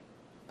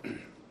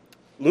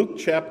Luke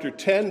chapter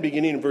 10,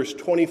 beginning in verse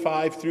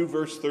 25 through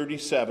verse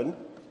 37.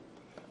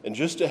 And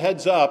just a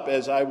heads up,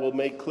 as I will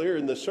make clear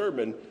in the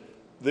sermon,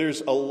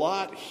 there's a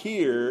lot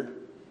here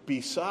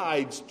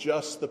besides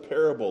just the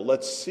parable.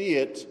 Let's see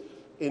it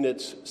in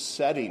its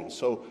setting.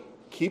 So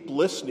keep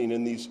listening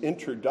in these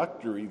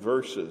introductory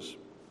verses.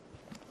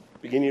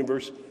 Beginning in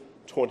verse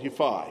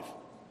 25.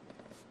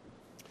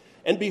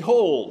 And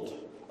behold,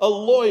 a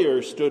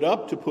lawyer stood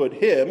up to put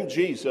him,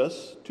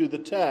 Jesus, to the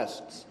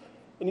tests.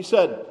 And he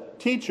said,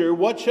 "Teacher,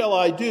 what shall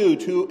I do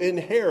to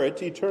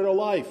inherit eternal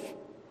life?"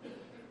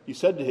 He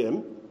said to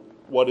him,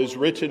 "What is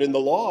written in the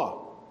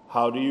law?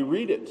 How do you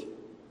read it?"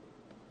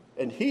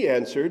 And he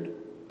answered,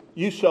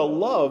 "You shall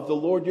love the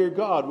Lord your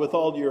God with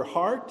all your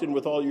heart and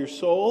with all your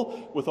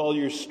soul, with all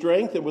your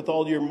strength and with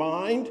all your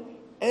mind,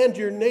 and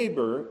your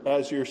neighbor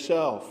as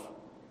yourself."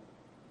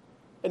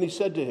 And he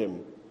said to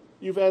him,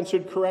 "You've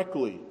answered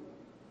correctly.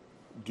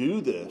 Do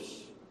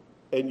this,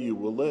 and you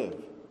will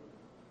live."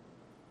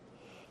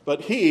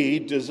 But he,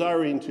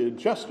 desiring to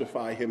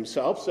justify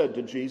himself, said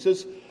to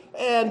Jesus,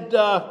 "And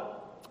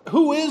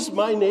who is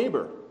my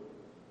neighbor?"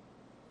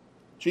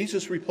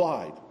 Jesus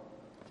replied,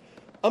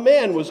 "A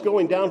man was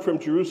going down from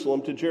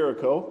Jerusalem to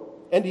Jericho,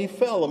 and he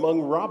fell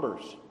among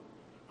robbers,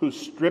 who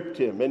stripped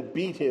him and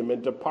beat him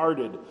and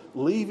departed,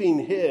 leaving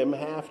him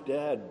half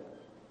dead.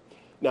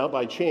 Now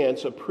by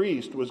chance a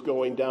priest was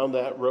going down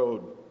that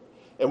road,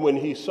 and when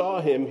he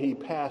saw him, he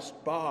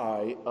passed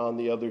by on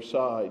the other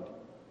side.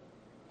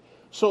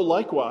 So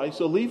likewise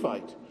a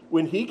Levite,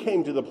 when he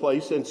came to the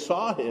place and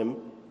saw him,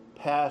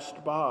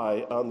 passed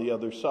by on the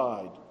other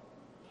side.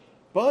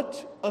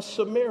 But a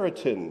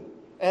Samaritan,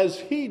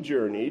 as he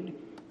journeyed,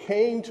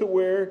 came to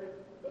where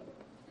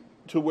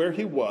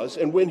he was,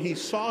 and when he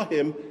saw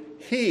him,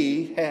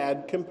 he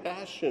had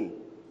compassion.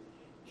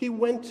 He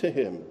went to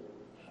him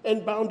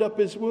and bound up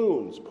his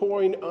wounds,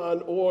 pouring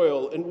on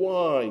oil and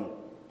wine.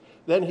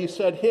 Then he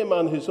set him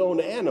on his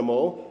own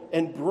animal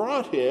and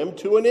brought him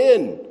to an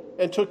inn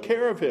and took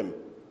care of him.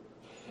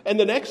 And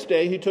the next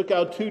day he took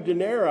out 2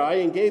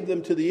 denarii and gave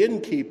them to the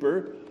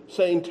innkeeper,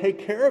 saying, 'Take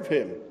care of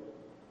him,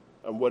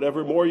 and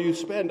whatever more you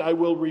spend, I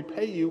will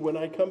repay you when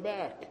I come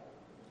back.'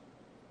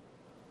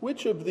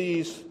 Which of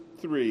these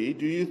 3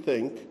 do you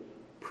think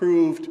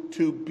proved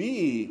to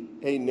be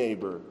a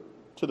neighbor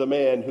to the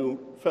man who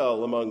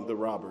fell among the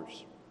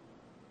robbers?"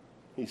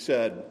 He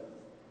said,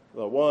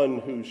 "The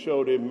one who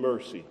showed him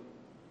mercy."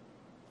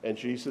 And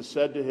Jesus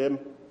said to him,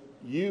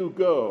 "You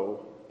go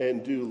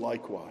and do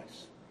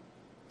likewise."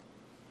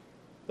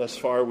 Thus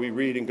far we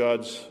read in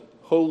God's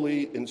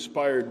holy,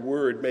 inspired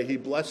word. May he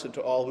bless it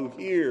to all who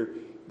hear,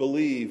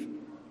 believe,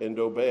 and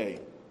obey.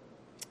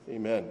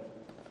 Amen.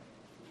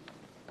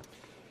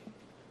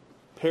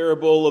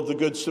 Parable of the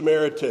Good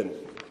Samaritan.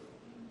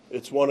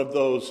 It's one of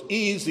those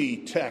easy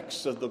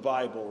texts of the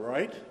Bible,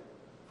 right?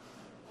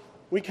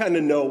 We kind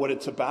of know what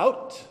it's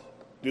about,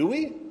 do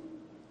we?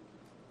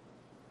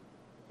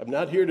 I'm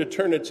not here to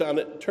turn it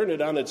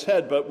on its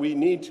head, but we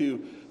need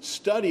to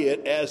study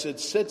it as it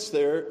sits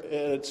there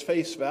at its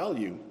face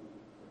value.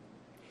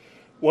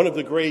 One of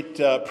the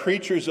great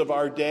preachers of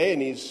our day,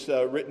 and he's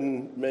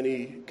written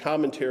many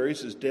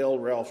commentaries, is Dale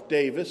Ralph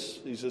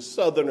Davis. He's a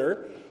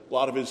Southerner. A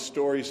lot of his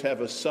stories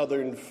have a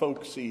Southern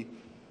folksy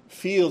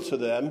feel to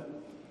them.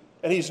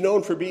 And he's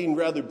known for being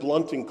rather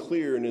blunt and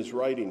clear in his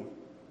writing.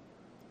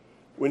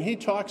 When he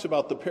talks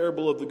about the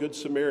parable of the Good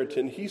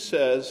Samaritan, he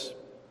says,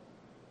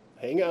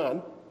 hang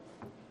on,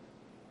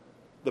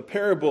 the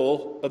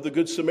parable of the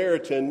Good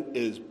Samaritan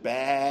is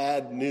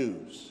bad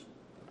news.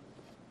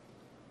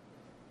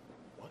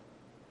 What?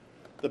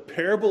 The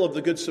parable of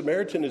the Good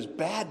Samaritan is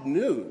bad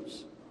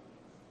news.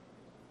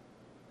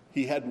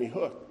 He had me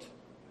hooked.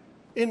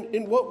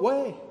 In what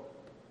way?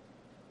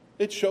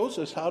 It shows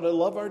us how to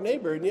love our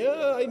neighbor. And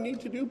yeah, I need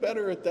to do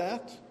better at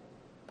that.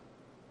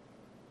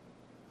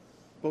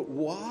 But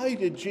why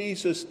did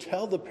Jesus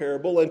tell the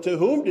parable, and to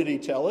whom did he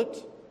tell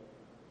it?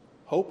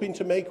 Hoping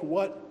to make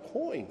what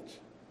point?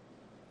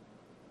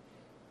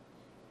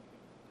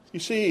 You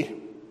see,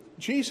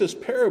 Jesus'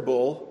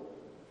 parable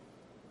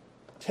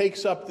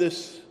takes up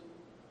this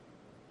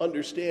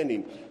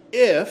understanding.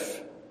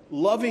 If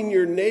loving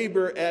your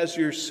neighbor as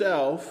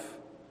yourself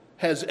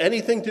has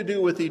anything to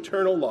do with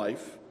eternal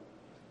life,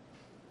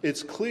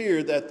 it's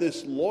clear that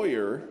this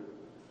lawyer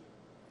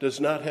does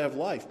not have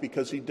life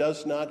because he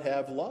does not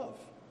have love,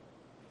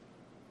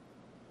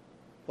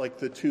 like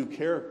the 2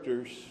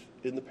 characters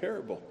in the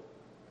parable.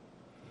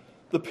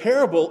 The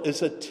parable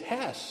is a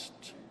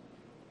test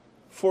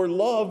for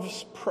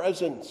love's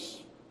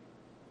presence,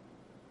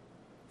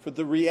 for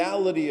the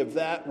reality of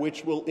that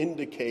which will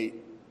indicate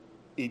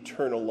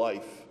eternal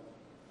life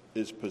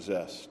is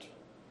possessed.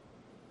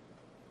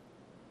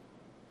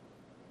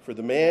 For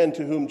the man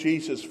to whom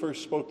Jesus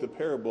first spoke the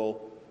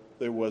parable,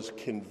 there was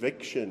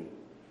conviction.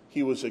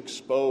 He was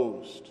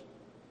exposed.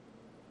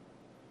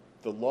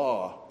 The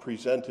law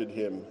presented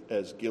him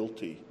as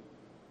guilty.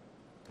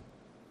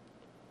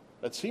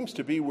 That seems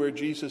to be where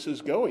Jesus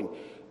is going.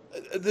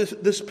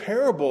 This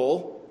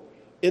parable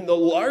in the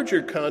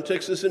larger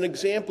context is an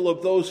example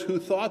of those who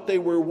thought they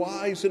were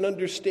wise and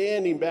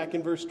understanding back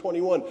in verse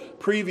 21.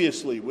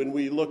 Previously, when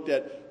we looked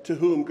at to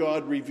whom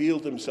God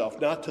revealed himself,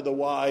 not to the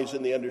wise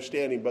and the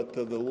understanding, but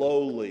to the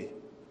lowly.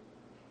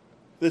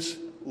 This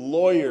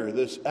lawyer,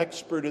 this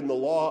expert in the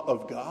law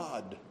of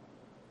God,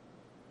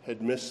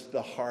 had missed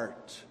the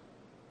heart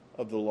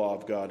of the law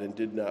of God and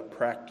did not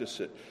practice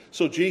it.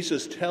 So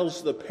Jesus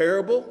tells the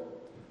parable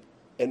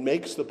and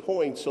makes the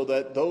point so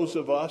that those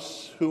of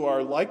us who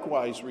are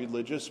likewise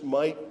religious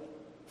might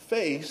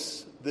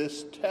face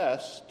this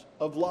test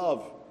of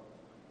love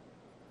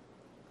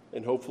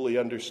and hopefully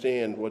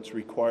understand what's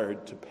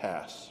required to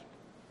pass.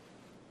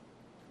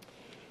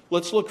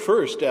 Let's look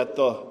first at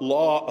the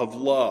law of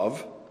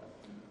love.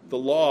 The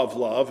law of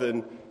love,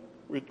 and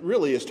it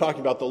really is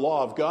talking about the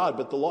law of God,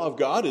 but the law of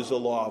God is a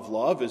law of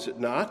love, is it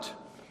not?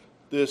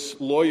 This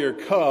lawyer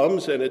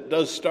comes, and it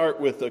does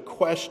start with a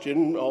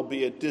question,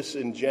 albeit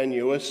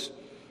disingenuous.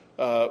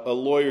 A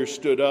lawyer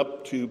stood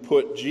up to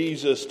put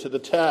Jesus to the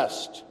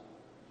test.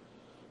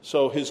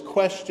 So his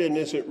question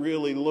isn't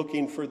really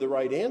looking for the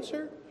right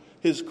answer.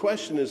 His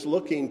question is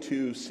looking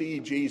to see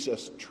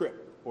Jesus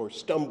trip or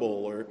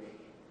stumble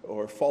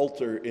or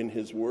falter in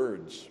his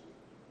words.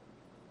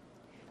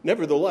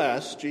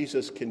 Nevertheless,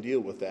 Jesus can deal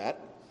with that.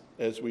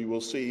 As we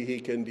will see, he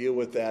can deal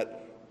with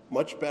that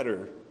much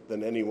better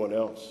than anyone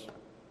else.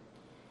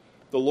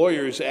 The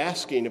lawyer is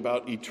asking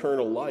about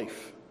eternal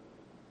life.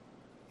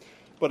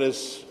 But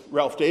as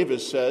Ralph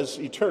Davis says,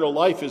 eternal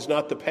life is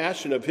not the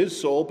passion of his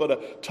soul, but a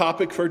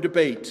topic for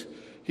debate.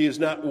 He is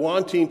not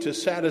wanting to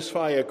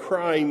satisfy a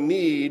crying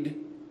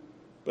need,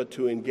 but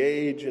to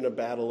engage in a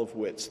battle of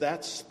wits.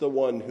 That's the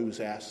one who's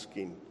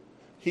asking.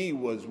 He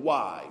was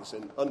wise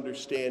and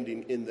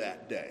understanding in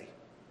that day.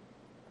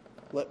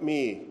 Let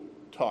me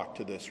talk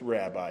to this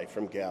rabbi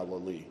from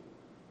Galilee.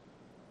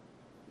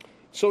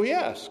 So he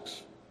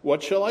asks,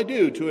 what shall I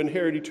do to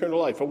inherit eternal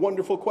life? A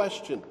wonderful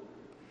question.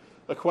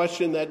 A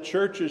question that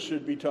churches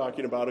should be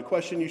talking about. A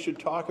question you should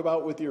talk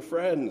about with your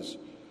friends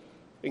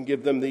and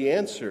give them the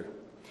answer.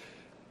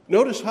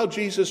 Notice how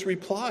Jesus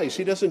replies.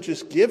 He doesn't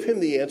just give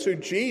him the answer.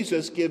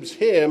 Jesus gives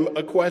him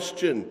a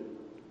question.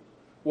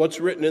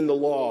 What's written in the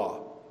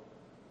law?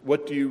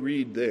 What do you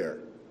read there?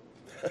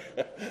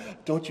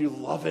 Don't you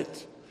love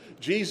it?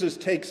 Jesus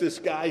takes this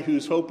guy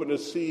who's hoping to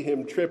see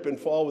him trip and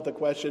fall with a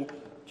question.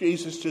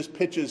 Jesus just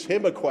pitches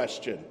him a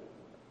question.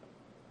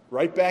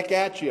 Right back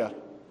at you.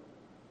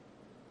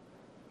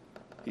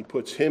 He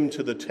puts him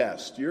to the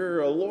test.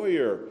 You're a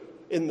lawyer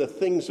in the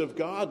things of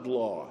God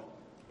law.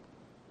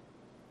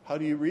 How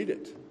do you read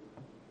it?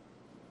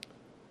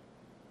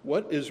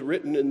 What is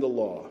written in the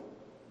law?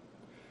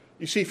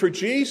 You see, for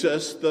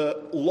Jesus,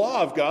 the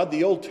law of God,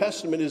 the Old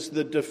Testament, is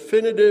the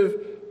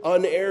definitive,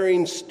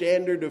 unerring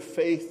standard of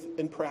faith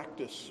and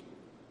practice.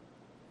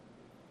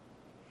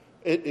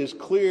 It is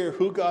clear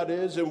who God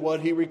is and what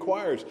he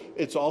requires.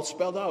 It's all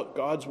spelled out.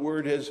 God's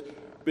word has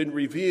been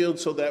revealed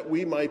so that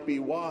we might be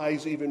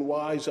wise, even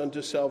wise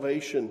unto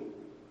salvation.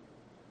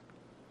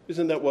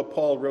 Isn't that what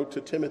Paul wrote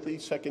to Timothy,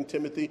 2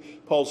 Timothy?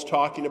 Paul's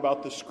talking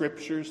about the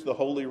scriptures, the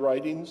holy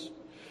writings.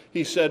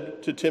 He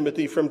said to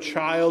Timothy, from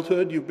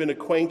childhood you've been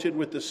acquainted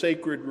with the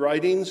sacred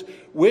writings,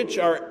 which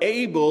are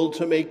able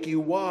to make you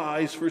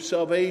wise for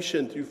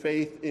salvation through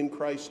faith in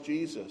Christ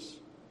Jesus.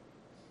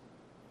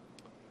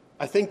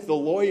 I think the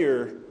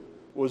lawyer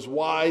was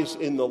wise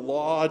in the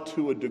law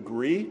to a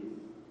degree,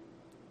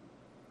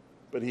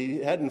 but he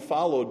hadn't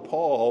followed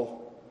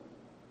Paul.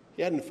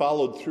 He hadn't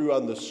followed through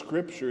on the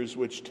scriptures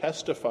which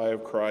testify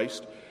of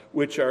Christ,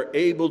 which are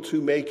able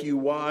to make you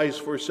wise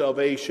for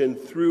salvation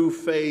through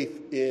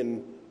faith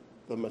in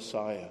the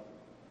Messiah.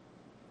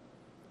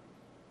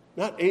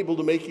 Not able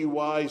to make you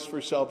wise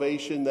for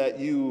salvation that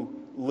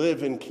you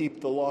live and keep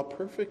the law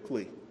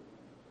perfectly.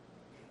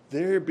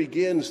 There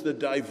begins the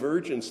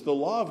divergence. The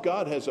law of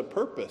God has a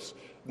purpose.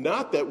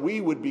 Not that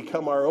we would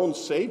become our own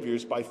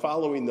saviors by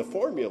following the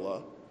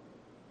formula,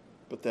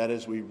 but that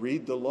as we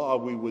read the law,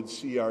 we would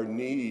see our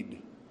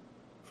need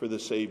for the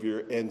Savior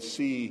and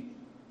see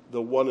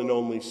the one and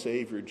only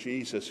Savior,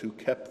 Jesus, who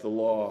kept the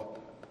law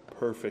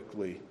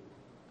perfectly.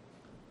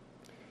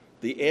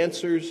 The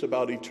answers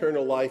about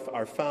eternal life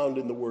are found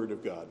in the Word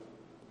of God.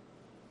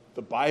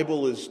 The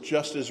Bible is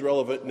just as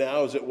relevant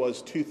now as it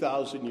was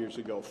 2,000 years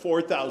ago,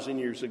 4,000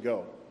 years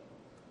ago.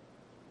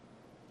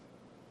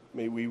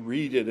 May we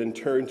read it and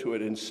turn to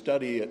it and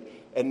study it,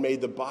 and may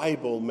the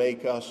Bible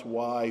make us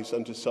wise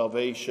unto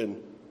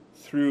salvation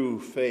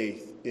through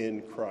faith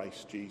in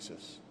Christ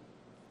Jesus.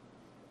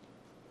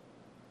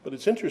 But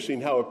it's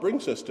interesting how it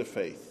brings us to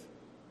faith.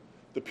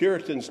 The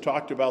Puritans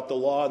talked about the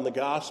law and the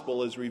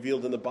gospel as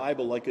revealed in the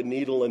Bible like a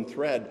needle and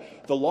thread.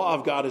 The law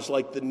of God is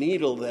like the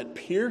needle that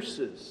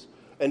pierces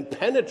and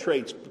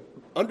penetrates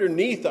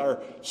underneath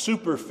our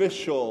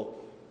superficial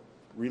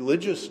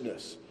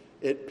religiousness.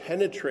 It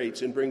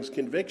penetrates and brings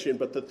conviction,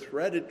 but the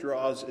thread it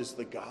draws is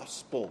the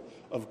gospel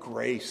of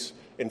grace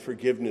and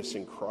forgiveness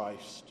in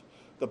Christ.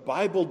 The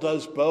Bible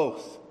does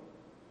both.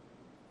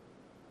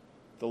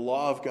 The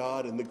law of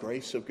God and the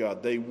grace of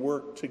God, they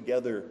work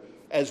together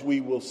as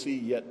we will see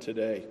yet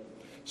today.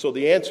 So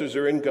the answers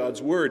are in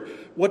God's word.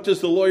 What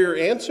does the lawyer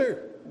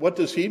answer? What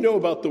does he know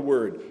about the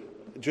word?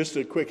 Just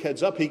a quick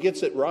heads up, he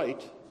gets it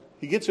right.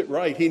 He gets it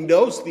right. He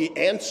knows the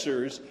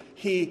answers.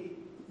 He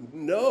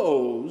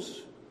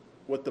knows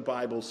what the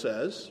Bible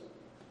says,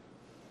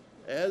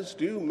 as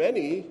do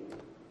many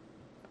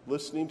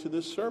listening to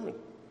this sermon.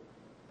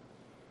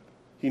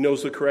 He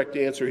knows the correct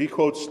answer. He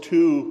quotes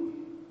two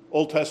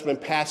Old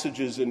Testament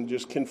passages and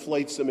just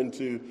conflates them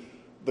into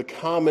the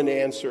common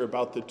answer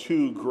about the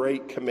two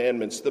great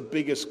commandments, the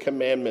biggest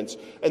commandments.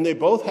 And they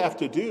both have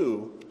to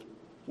do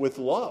with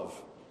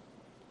love.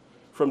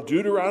 From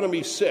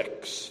Deuteronomy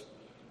 6,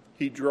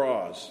 he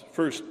draws.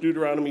 First,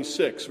 Deuteronomy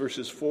 6,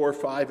 verses 4,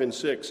 5, and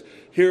 6.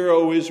 Hear,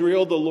 O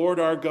Israel, the Lord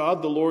our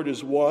God, the Lord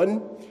is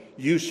one.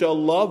 You shall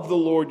love the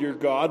Lord your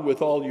God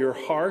with all your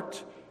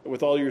heart, and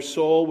with all your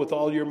soul, with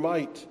all your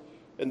might.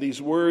 And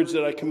these words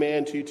that I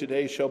command to you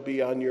today shall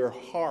be on your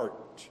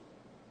heart.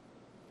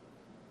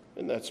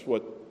 And that's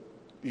what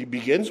he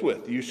begins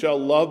with. You shall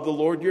love the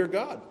Lord your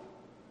God.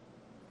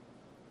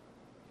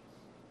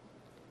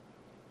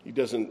 He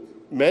doesn't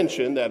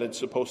mention that it's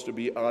supposed to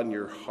be on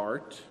your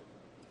heart.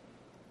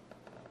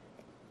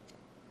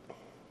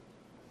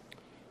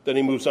 Then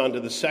he moves on to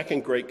the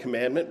second great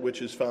commandment,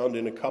 which is found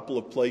in a couple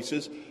of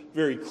places,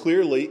 very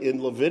clearly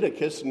in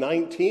Leviticus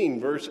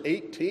 19, verse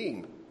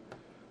 18.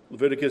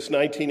 Leviticus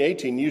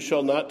 19:18, you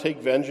shall not take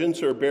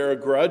vengeance or bear a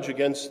grudge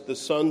against the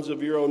sons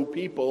of your own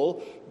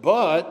people,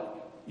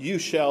 but you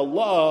shall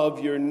love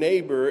your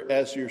neighbor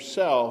as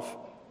yourself.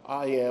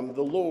 I am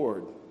the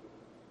Lord.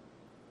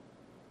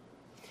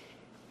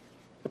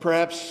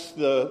 Perhaps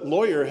the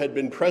lawyer had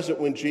been present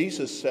when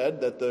Jesus said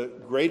that the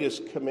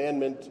greatest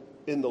commandment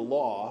in the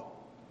law,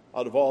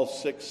 out of all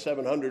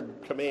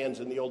 700 commands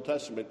in the Old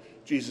Testament,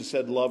 Jesus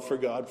said, love for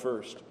God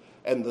first.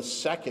 And the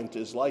second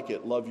is like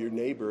it, love your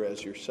neighbor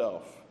as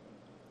yourself.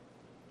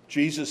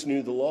 Jesus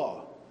knew the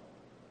law.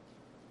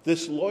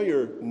 This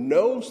lawyer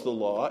knows the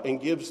law and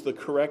gives the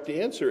correct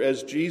answer,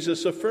 as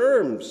Jesus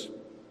affirms.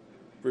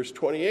 Verse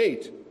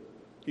 28,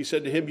 he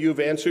said to him, you have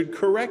answered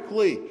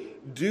correctly.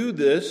 Do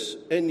this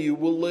and you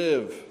will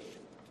live.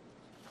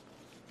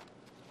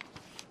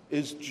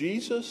 Is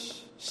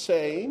Jesus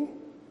saying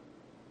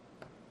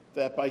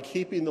that by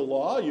keeping the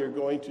law, you're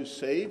going to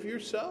save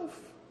yourself?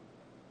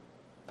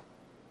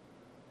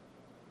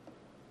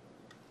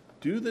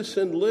 Do this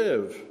and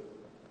live.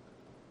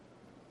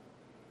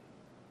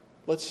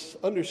 Let's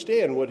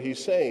understand what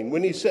he's saying.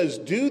 When he says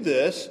do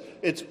this,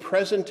 it's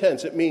present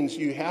tense. It means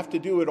you have to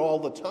do it all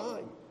the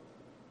time.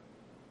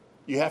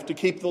 You have to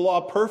keep the law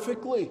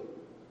perfectly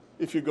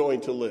if you're going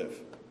to live.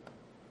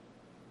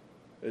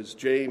 As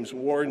James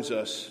warns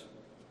us,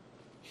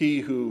 he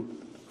who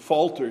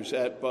falters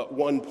at but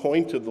one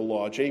point of the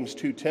law, James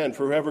 2:10,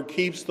 for whoever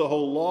keeps the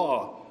whole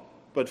law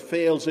but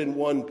fails in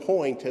one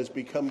point has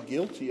become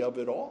guilty of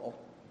it all.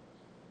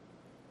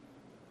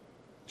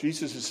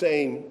 Jesus is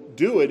saying,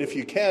 do it if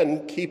you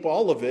can, keep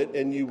all of it,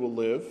 and you will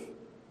live.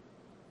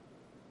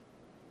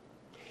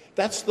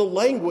 That's the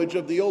language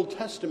of the Old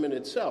Testament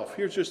itself.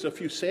 Here's just a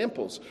few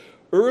samples.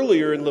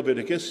 Earlier in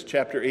Leviticus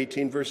chapter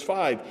 18, verse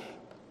 5,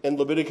 and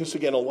Leviticus,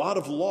 again, a lot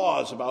of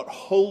laws about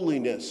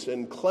holiness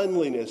and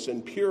cleanliness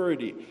and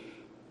purity.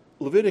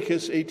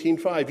 Leviticus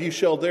 18:5, you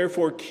shall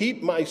therefore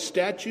keep my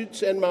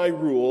statutes and my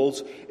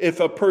rules.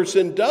 If a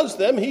person does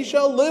them, he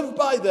shall live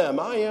by them.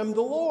 I am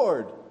the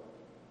Lord.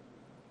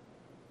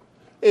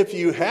 If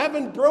you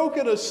haven't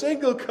broken a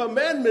single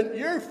commandment,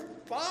 you're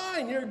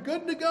fine. You're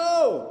good to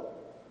go.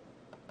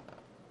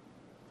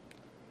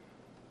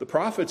 The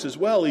prophets as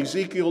well,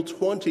 Ezekiel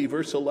 20,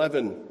 verse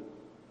 11.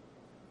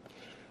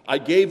 I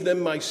gave them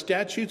my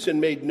statutes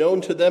and made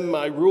known to them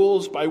my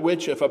rules, by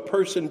which if a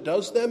person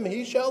does them,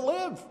 he shall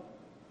live.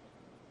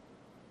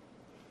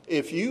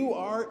 If you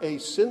are a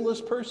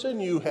sinless person,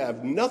 you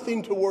have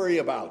nothing to worry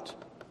about.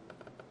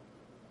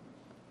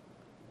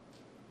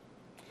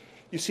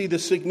 You see, the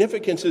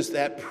significance is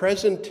that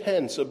present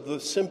tense of the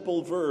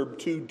simple verb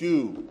to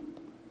do.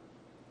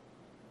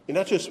 You're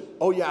not just,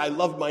 oh yeah, I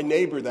loved my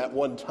neighbor that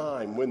one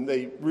time when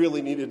they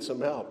really needed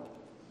some help.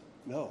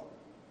 No,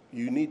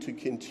 you need to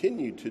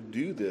continue to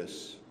do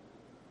this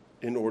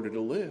in order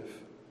to live.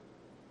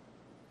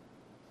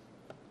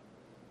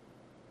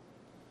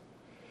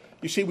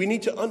 You see, we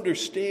need to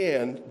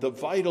understand the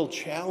vital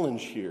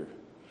challenge here,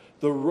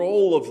 the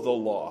role of the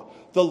law.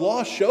 The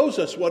law shows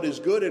us what is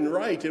good and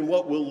right and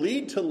what will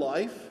lead to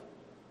life,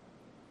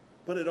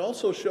 but it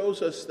also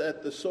shows us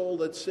that the soul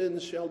that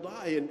sins shall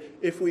die. And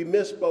if we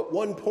miss but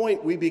one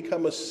point, we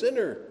become a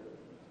sinner.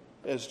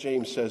 As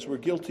James says, we're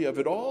guilty of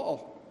it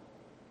all.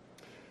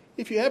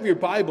 If you have your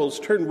Bibles,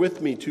 turn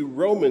with me to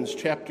Romans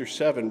chapter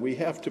 7. We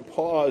have to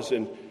pause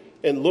and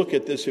look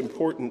at this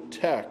important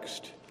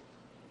text.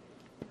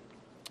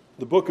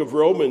 The book of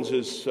Romans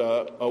is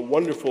a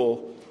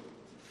wonderful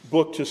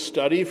book to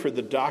study for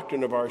the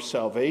doctrine of our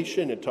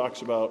salvation. It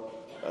talks about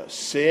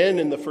sin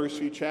in the first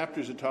few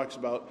chapters. It talks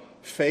about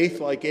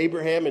faith like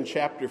Abraham in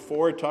chapter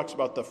 4. It talks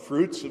about the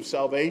fruits of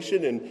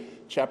salvation in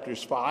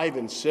chapters 5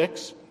 and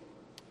 6.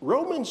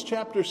 Romans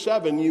chapter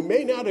 7, you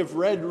may not have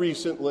read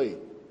recently,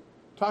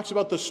 talks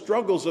about the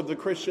struggles of the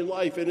Christian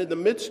life. And in the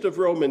midst of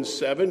Romans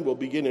 7, we'll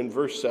begin in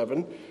verse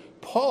 7,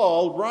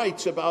 Paul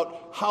writes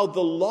about how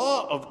the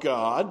law of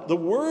God, the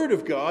word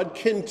of God,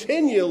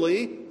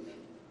 continually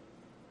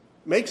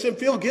makes him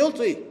feel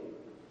guilty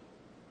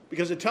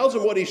because it tells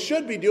him what he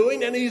should be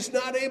doing and he's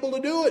not able to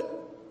do it.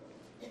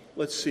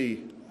 Let's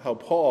see how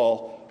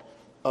Paul,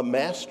 a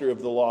master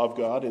of the law of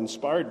God,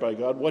 inspired by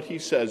God, what he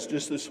says,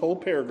 just this whole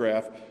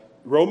paragraph,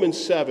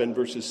 Romans 7,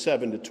 verses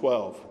 7 to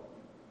 12.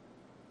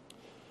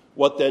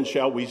 What then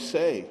shall we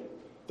say?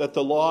 That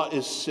the law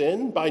is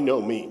sin? By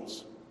no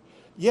means.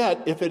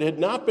 Yet, if it had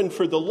not been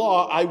for the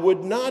law, I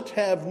would not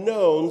have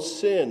known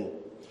sin.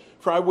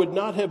 For I would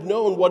not have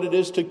known what it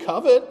is to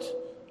covet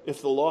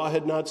if the law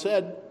had not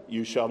said,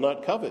 you shall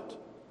not covet.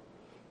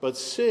 But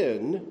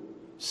sin,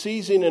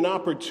 seizing an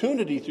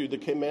opportunity through the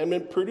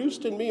commandment,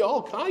 produced in me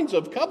all kinds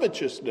of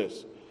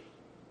covetousness.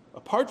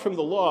 Apart from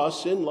the law,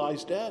 sin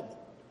lies dead.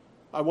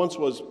 I once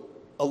was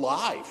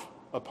alive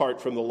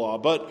apart from the law,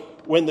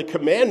 but when the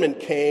commandment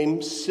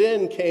came,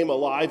 sin came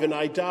alive and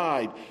I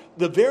died.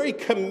 The very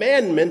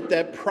commandment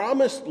that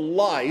promised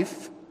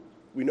life,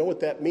 we know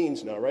what that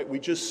means now, right? We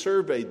just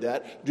surveyed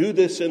that. Do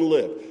this and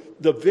live.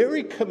 The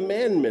very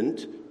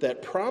commandment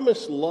that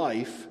promised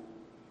life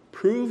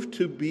proved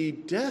to be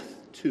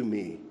death to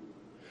me.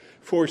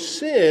 For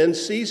sin,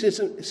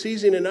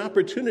 seizing an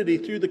opportunity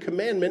through the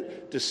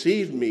commandment,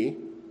 deceived me,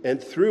 and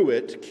through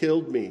it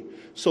killed me.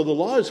 So the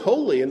law is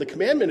holy, and the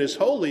commandment is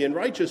holy and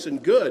righteous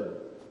and good.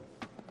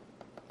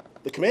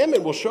 The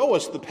commandment will show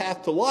us the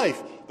path to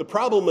life. The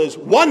problem is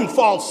one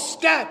false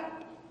step,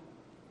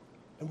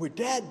 and we're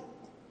dead.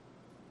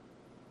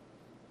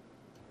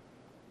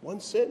 One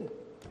sin.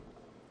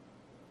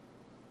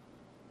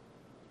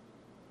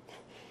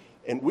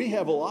 And we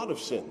have a lot of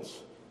sins.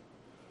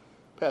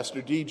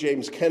 Pastor D.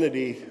 James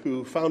Kennedy,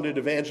 who founded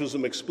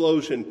Evangelism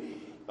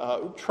Explosion,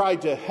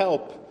 tried to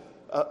help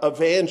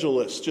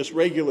evangelists, just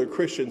regular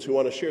Christians who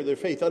want to share their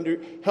faith,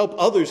 help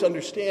others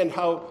understand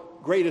how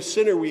great a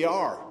sinner we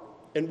are.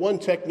 And one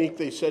technique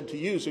they said to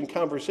use in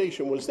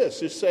conversation was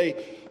this. Just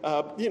say,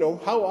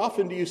 how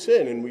often do you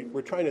sin? And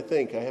we're trying to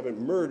think, I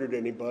haven't murdered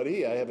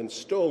anybody, I haven't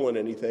stolen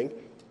anything.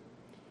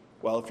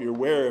 Well, if you're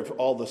aware of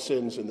all the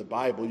sins in the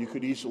Bible, you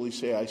could easily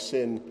say I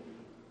sin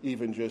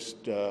even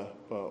just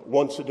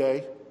once a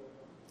day,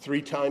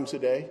 3 times a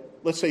day.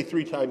 Let's say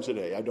 3 times a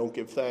day. I don't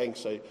give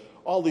thanks,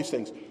 all these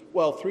things.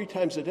 Well, 3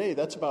 times a day,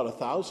 that's about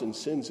 1,000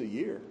 sins a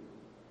year.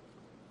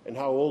 And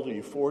how old are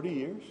you, 40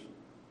 years?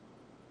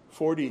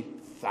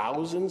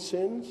 40,000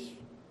 sins?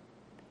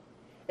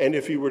 And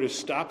if you were to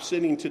stop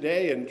sinning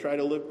today and try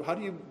to live, how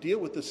do you deal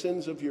with the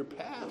sins of your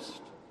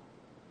past?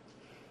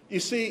 You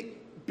see,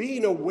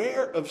 being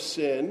aware of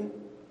sin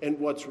and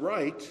what's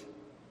right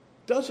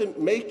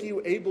doesn't make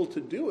you able to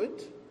do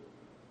it,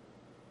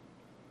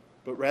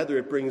 but rather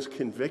it brings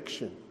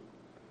conviction.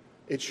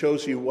 It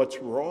shows you what's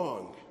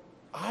wrong.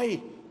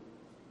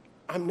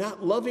 I'm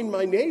not loving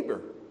my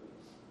neighbor.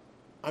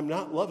 I'm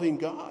not loving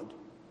God.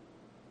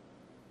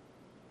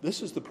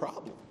 This is the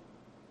problem.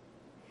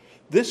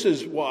 This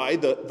is why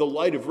the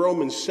light of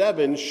Romans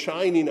 7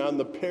 shining on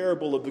the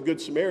parable of the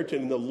Good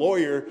Samaritan and the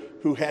lawyer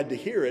who had to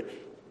hear it,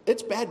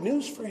 it's bad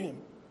news for him.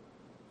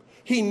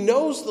 He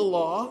knows the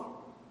law,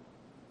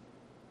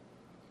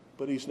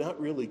 but he's not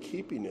really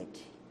keeping it,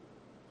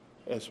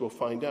 as we'll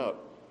find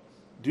out.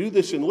 Do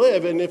this and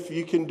live, and if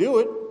you can do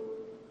it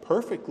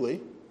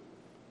perfectly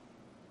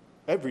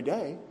every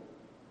day,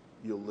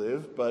 you'll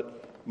live.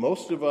 But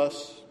most of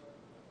us,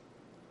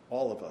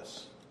 all of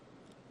us,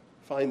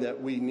 find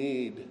that we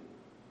need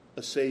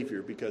a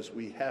Savior because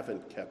we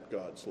haven't kept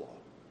God's law.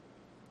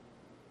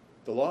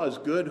 The law is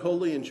good,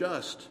 holy, and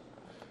just,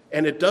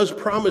 and it does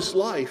promise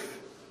life.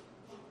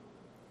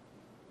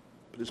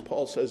 But as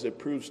Paul says, it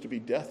proves to be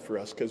death for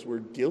us because we're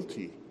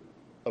guilty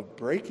of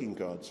breaking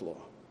God's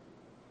law.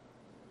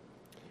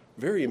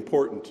 Very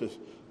important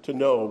to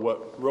know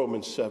what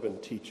Romans 7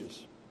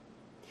 teaches.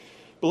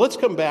 But let's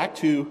come back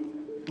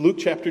to Luke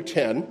chapter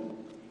 10.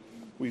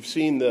 We've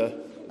seen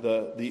the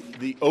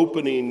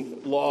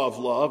opening law of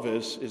love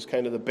is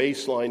kind of the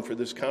baseline for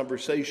this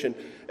conversation.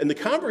 And the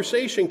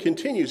conversation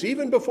continues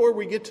even before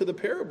we get to the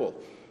parable.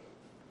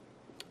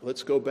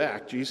 Let's go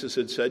back. Jesus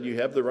had said, you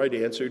have the right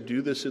answer,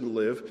 do this and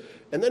live.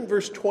 And then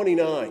verse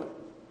 29.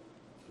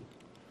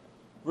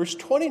 Verse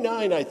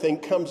 29, I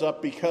think, comes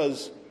up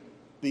because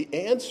the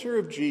answer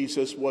of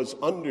Jesus was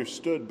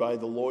understood by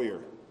the lawyer.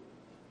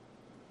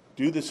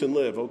 Do this and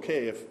live.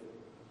 Okay,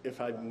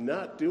 if I'm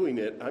not doing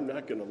it, I'm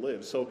not going to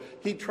live. So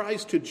he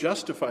tries to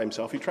justify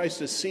himself. He tries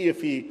to see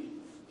if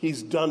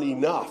he's done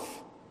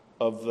enough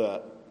of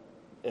that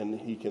and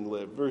he can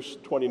live. Verse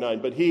 29,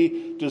 but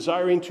he,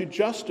 desiring to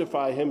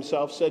justify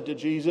himself, said to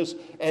Jesus,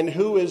 and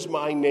who is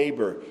my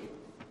neighbor?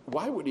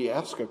 Why would he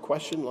ask a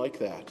question like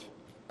that?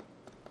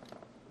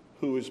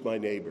 Who is my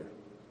neighbor?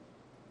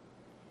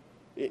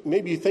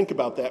 Maybe you think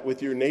about that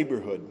with your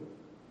neighborhood.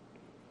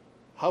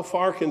 How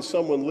far can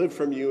someone live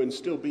from you and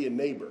still be a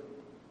neighbor?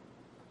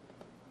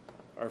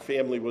 Our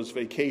family was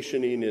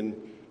vacationing in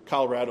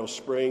Colorado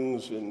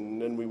Springs,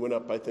 and then we went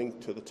up, I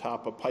think, to the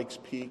top of Pikes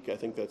Peak. I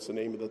think that's the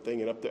name of the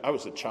thing. And up there, I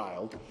was a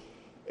child.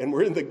 And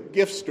we're in the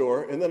gift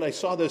store, and then I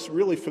saw this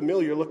really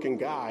familiar-looking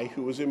guy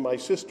who was in my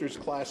sister's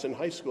class in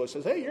high school. I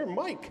says, "Hey, you're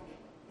Mike.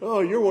 Oh,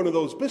 you're one of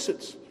those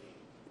Bissets."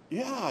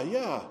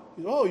 Yeah.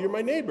 "Oh, you're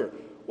my neighbor."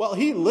 Well,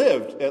 he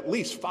lived at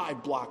least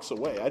 5 blocks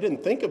away. I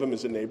didn't think of him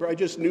as a neighbor. I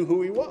just knew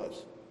who he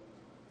was.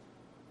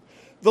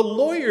 The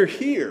lawyer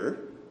here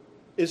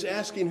is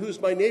asking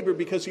who's my neighbor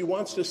because he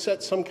wants to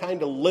set some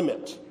kind of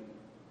limit.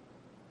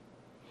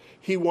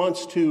 He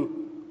wants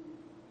to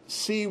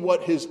see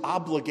what his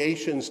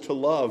obligations to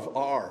love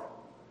are.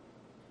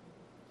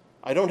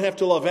 I don't have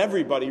to love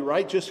everybody,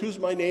 right? Just who's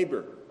my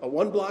neighbor? A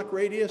 1-block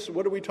radius?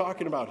 What are we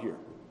talking about here?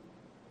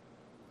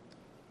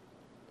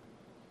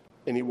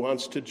 And he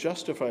wants to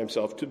justify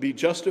himself. To be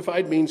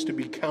justified means to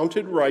be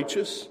counted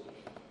righteous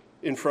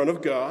in front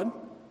of God.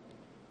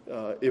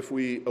 If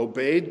we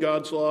obeyed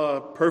God's law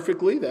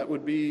perfectly, that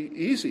would be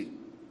easy.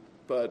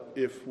 But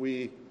if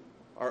we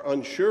are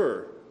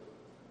unsure,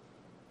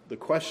 the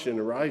question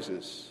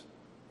arises,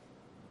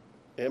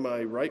 am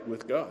I right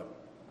with God?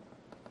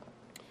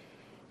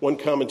 One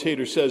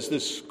commentator says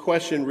this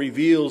question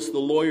reveals the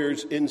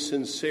lawyer's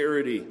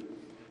insincerity.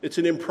 It's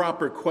an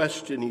improper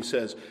question, he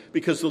says,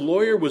 because the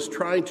lawyer was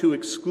trying to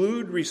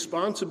exclude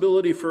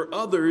responsibility for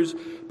others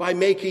by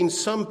making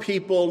some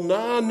people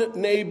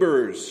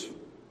non-neighbors.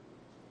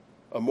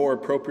 A more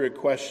appropriate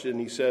question,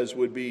 he says,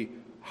 would be,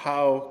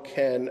 how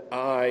can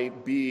I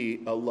be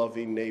a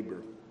loving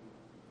neighbor?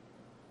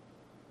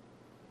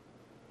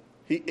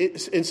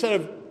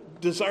 Instead of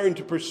desiring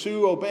to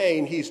pursue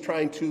obeying, he's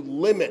trying to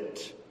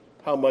limit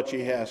how much he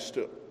has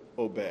to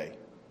obey.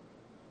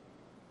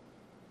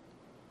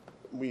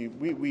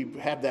 We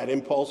have that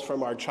impulse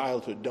from our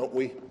childhood, don't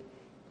we?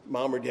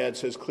 Mom or dad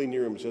says, clean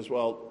your room. Says,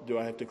 well, do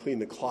I have to clean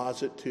the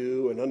closet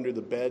too and under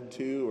the bed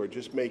too, or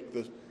just make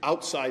the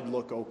outside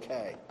look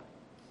okay?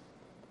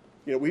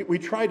 You know, we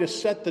try to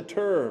set the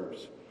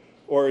terms,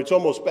 or it's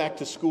almost back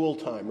to school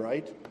time,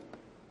 right?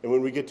 And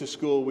when we get to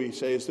school, we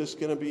say, is this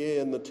going to be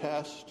in the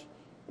test?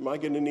 Am I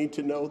going to need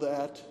to know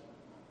that?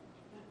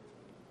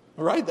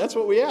 All right, that's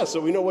what we ask, so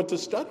we know what to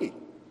study.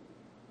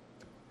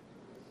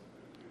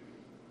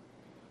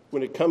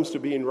 When it comes to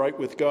being right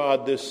with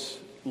God, this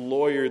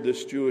lawyer,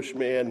 this Jewish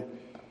man,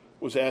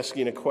 was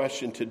asking a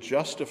question to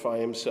justify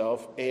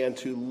himself and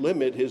to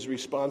limit his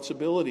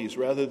responsibilities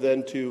rather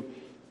than to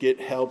get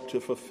help to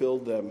fulfill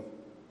them.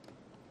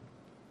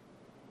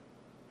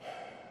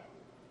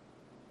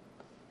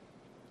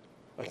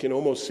 I can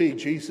almost see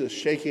Jesus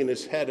shaking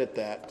his head at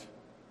that.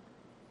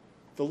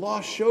 The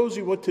law shows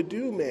you what to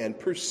do, man.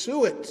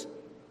 Pursue it.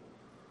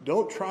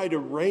 Don't try to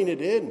rein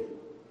it in.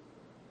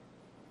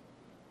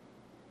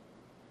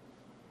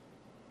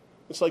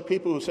 It's like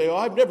people who say, oh,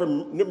 I've never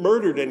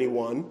murdered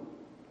anyone.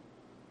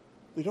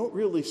 They don't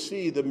really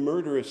see the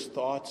murderous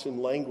thoughts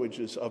and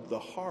languages of the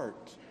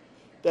heart.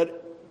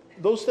 That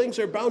those things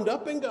are bound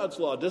up in God's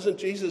law. Doesn't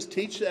Jesus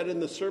teach that in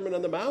the Sermon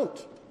on the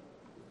Mount?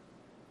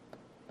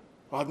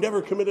 I've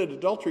never committed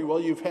adultery. Well,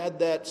 you've had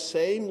that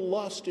same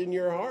lust in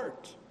your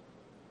heart.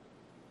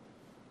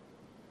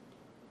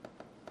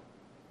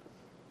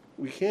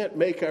 We can't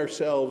make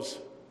ourselves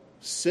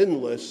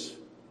sinless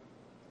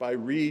by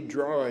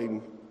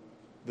redrawing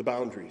the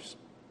boundaries.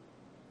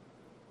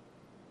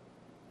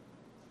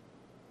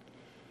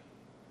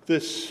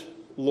 This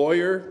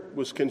lawyer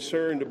was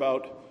concerned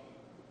about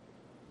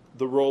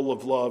the role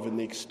of love and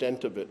the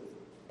extent of it.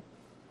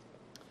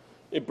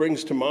 It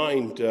brings to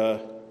mind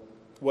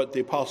what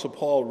the Apostle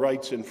Paul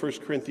writes in 1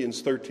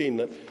 Corinthians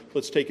 13.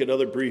 Let's take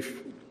another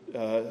brief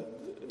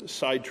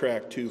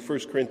sidetrack to 1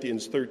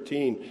 Corinthians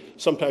 13,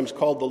 sometimes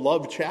called the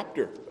love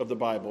chapter of the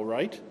Bible,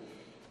 right?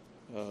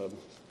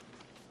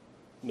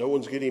 No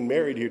one's getting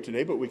married here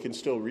today, but we can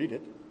still read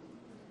it.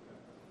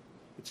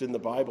 It's in the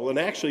Bible. And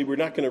actually, we're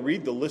not going to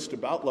read the list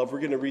about love. We're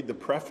going to read the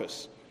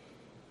preface.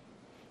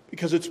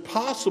 Because it's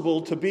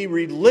possible to be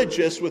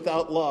religious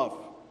without love.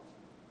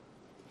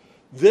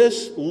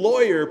 This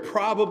lawyer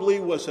probably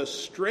was a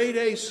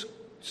straight-A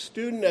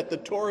student at the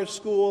Torah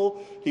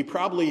school. He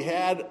probably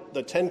had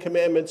the 10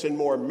 Commandments and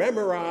more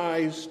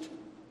memorized.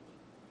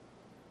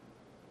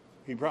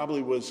 He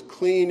probably was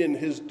clean in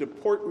his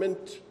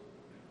deportment,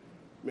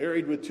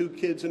 married with 2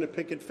 kids and a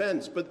picket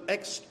fence. But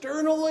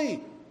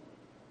externally,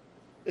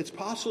 it's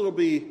possible to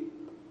be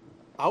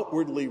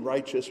outwardly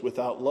righteous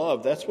without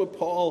love. That's what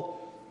Paul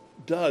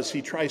does.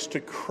 He tries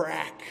to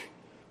crack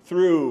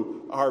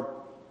through our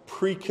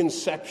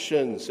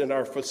preconceptions and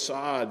our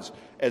facades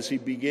as he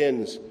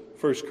begins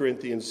 1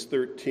 Corinthians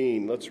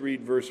 13. Let's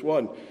read verse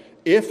 1.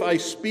 If I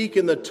speak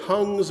in the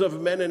tongues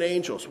of men and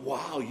angels.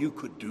 Wow, you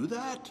could do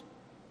that?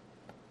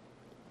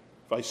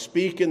 If I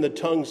speak in the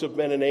tongues of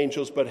men and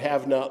angels but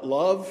have not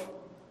love,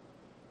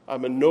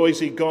 I'm a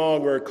noisy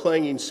gong or a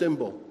clanging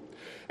cymbal.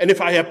 And if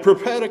I have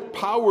prophetic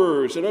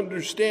powers and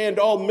understand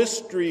all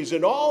mysteries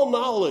and all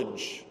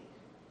knowledge,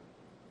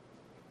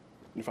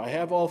 and if I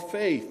have all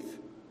faith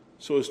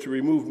so as to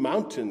remove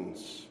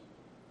mountains,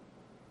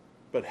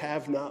 but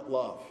have not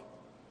love,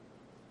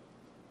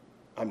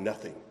 I'm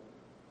nothing.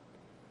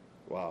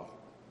 Wow.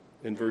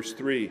 In verse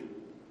 3,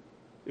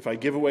 if I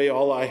give away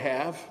all I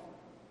have,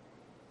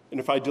 and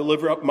if I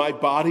deliver up my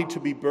body to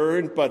be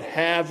burned, but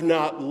have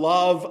not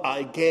love,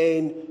 I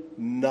gain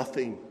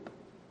nothing.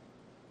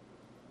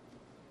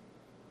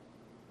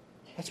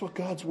 That's what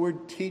God's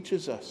word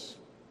teaches us.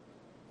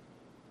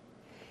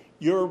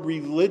 Your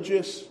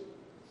religious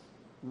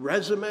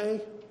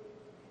resume,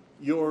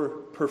 your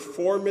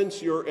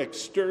performance, your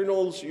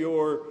externals,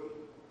 your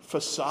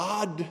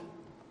facade,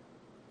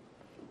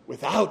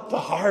 without the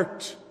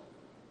heart,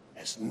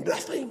 is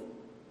nothing.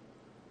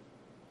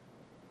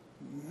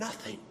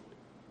 Nothing.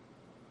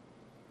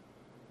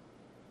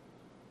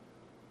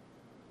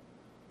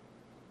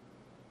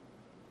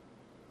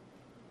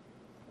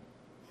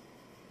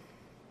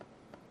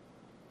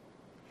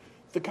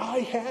 The guy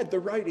had the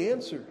right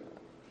answer.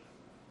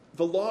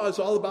 The law is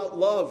all about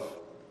love.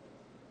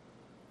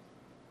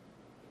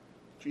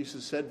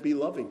 Jesus said, be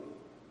loving.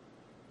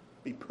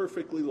 Be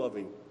perfectly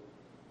loving.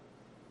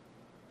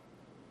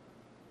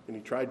 And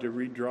he tried to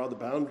redraw the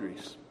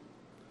boundaries.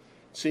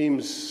 It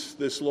seems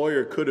this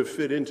lawyer could have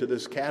fit into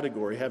this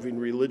category, having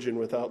religion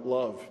without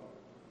love.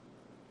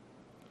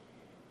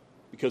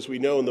 Because we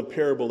know in the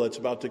parable that's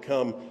about to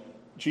come,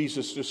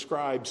 Jesus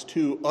describes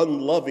two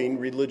unloving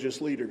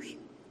religious leaders.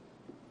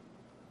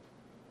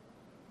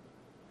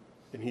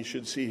 And he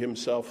should see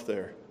himself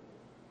there.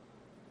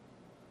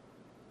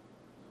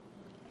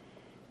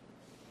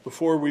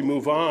 Before we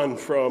move on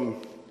from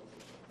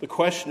the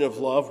question of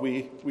love,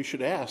 we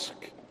should ask,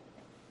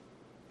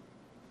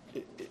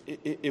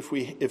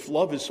 if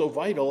love is so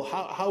vital,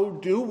 how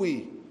do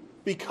we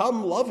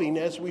become loving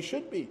as we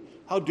should be?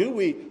 How do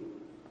we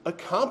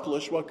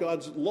accomplish what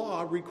God's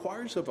law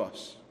requires of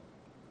us?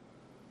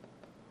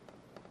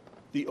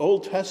 The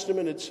Old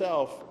Testament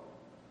itself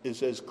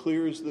is as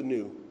clear as the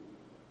New.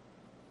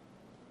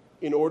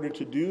 In order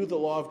to do the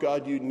law of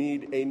God, you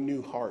need a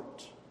new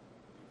heart.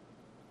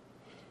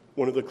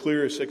 One of the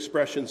clearest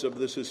expressions of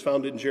this is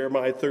found in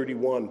Jeremiah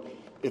 31.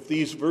 If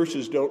these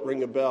verses don't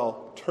ring a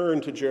bell,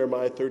 turn to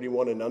Jeremiah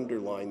 31 and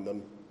underline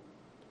them.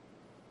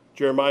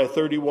 Jeremiah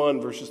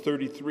 31, verses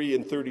 33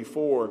 and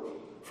 34.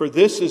 For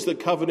this is the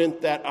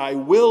covenant that I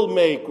will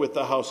make with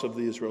the house of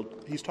Israel.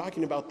 He's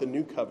talking about the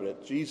new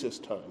covenant, Jesus'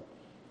 time.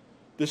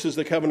 This is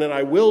the covenant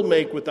I will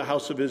make with the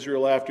house of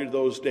Israel after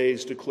those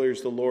days,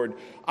 declares the Lord.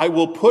 I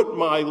will put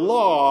my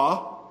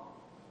law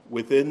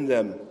within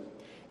them,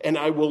 and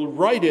I will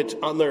write it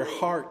on their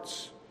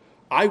hearts.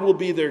 I will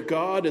be their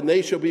God, and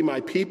they shall be my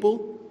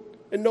people.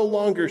 And no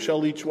longer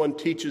shall each one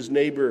teach his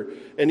neighbor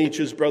and each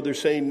his brother,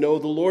 saying, know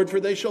the Lord, for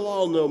they shall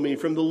all know me,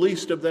 from the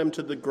least of them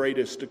to the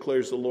greatest,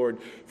 declares the Lord.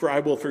 For I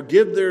will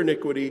forgive their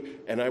iniquity,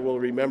 and I will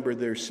remember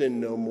their sin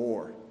no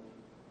more.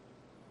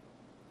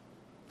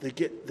 They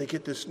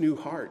get this new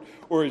heart.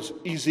 Or as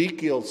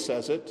Ezekiel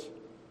says it,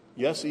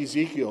 yes,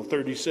 Ezekiel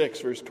 36,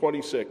 verse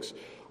 26,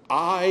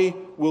 I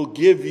will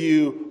give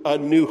you a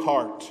new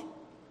heart,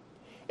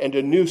 and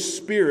a new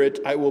spirit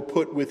I will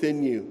put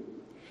within you.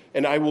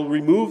 And I will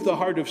remove the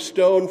heart of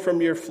stone from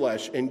your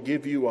flesh and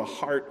give you a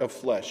heart of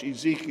flesh.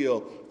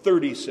 Ezekiel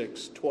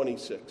 36,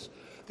 26.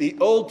 The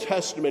Old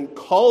Testament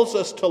calls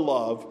us to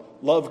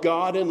love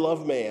God and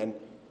love man,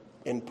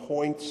 and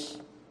points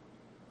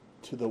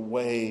to the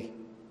way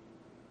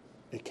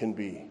it can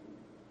be.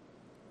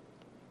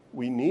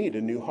 We need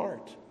a new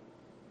heart.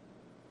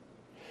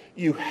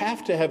 You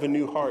have to have a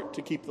new heart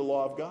to keep the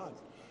law of God.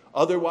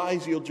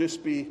 Otherwise, you'll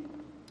just be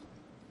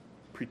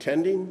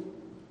pretending,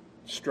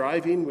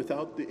 striving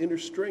without the inner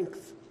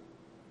strength.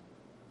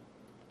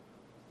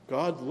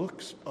 God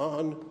looks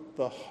on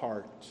the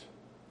heart.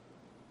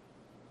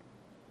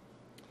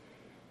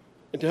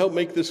 And to help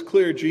make this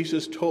clear,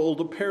 Jesus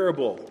told a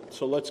parable.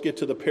 So let's get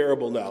to the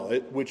parable now,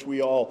 which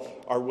we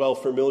all are well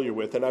familiar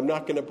with. And I'm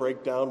not going to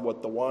break down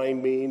what the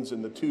wine means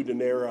and the 2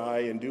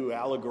 denarii and do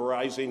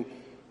allegorizing.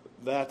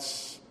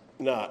 That's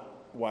not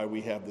why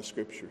we have the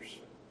scriptures.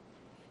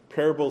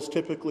 Parables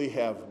typically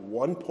have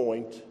one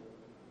point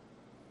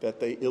that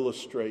they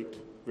illustrate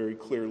very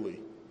clearly.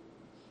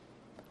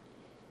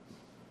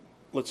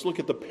 Let's look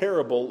at the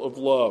parable of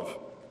love.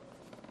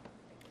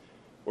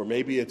 Or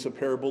maybe it's a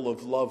parable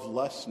of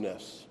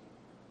lovelessness.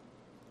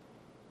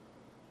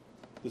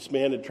 This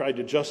man had tried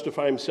to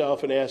justify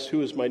himself and asked,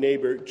 who is my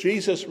neighbor?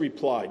 Jesus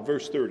replied,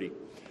 verse 30,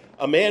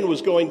 a man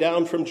was going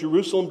down from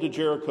Jerusalem to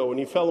Jericho, and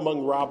he fell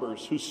among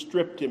robbers who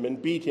stripped him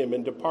and beat him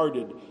and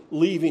departed,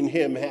 leaving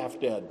him half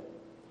dead.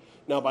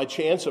 Now by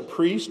chance a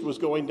priest was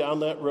going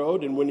down that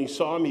road, and when he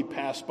saw him, he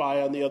passed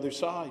by on the other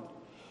side.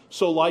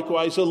 So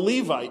likewise a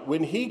Levite,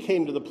 when he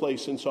came to the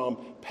place and saw him,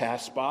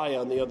 passed by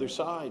on the other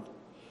side.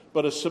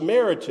 But a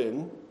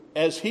Samaritan,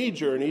 as he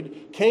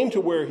journeyed, came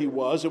to where he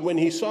was, and when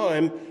he saw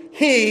him,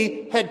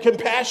 he had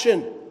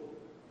compassion.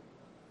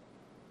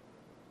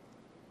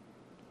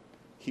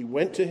 He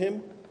went to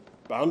him,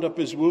 bound up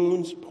his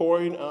wounds,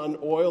 pouring on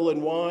oil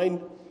and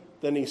wine.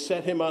 Then he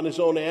set him on his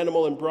own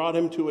animal and brought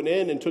him to an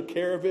inn and took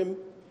care of him.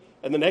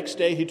 And the next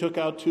day he took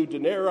out 2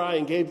 denarii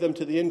and gave them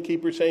to the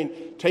innkeeper, saying,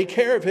 take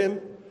care of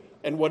him.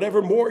 And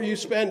whatever more you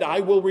spend,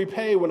 I will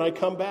repay when I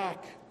come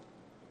back.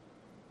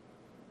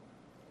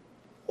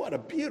 What a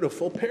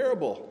beautiful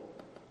parable.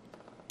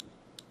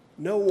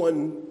 No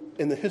one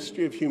in the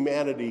history of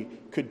humanity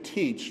could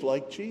teach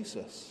like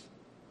Jesus.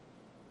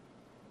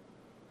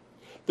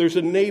 There's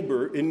a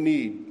neighbor in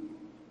need.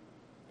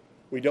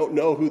 We don't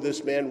know who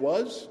this man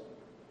was,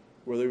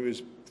 whether he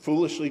was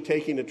foolishly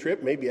taking a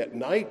trip, maybe at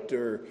night,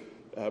 or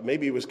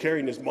maybe he was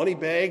carrying his money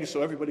bag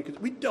so everybody could.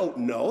 We don't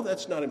know.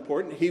 That's not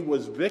important. He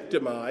was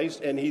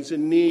victimized and he's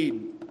in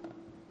need.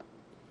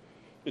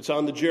 It's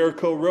on the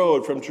Jericho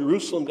road from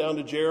Jerusalem down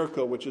to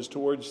Jericho, which is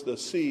towards the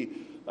sea.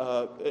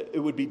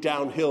 It would be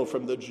downhill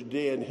from the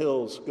Judean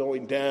hills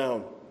going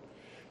down.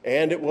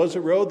 And it was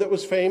a road that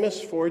was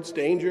famous for its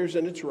dangers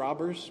and its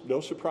robbers. No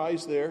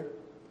surprise there.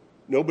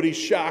 Nobody's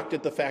shocked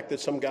at the fact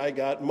that some guy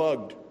got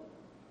mugged.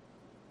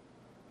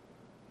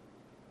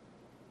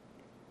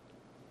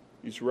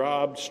 He's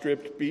robbed,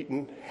 stripped,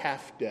 beaten,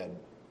 half dead.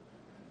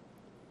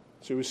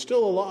 So he was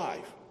still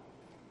alive,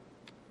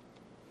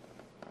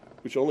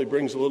 which only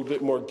brings a little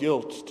bit more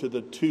guilt to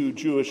the two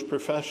Jewish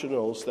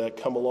professionals that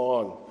come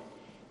along.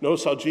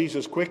 Notice how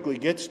Jesus quickly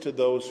gets to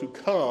those who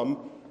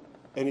come,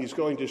 and he's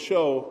going to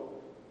show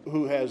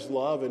who has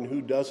love and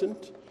who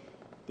doesn't.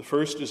 The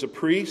first is a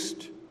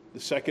priest. The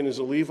second is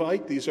a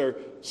Levite. These are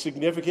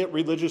significant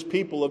religious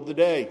people of the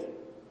day.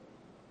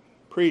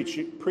 Priest,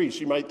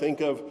 you might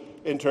think of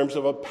in terms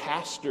of a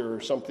pastor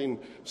or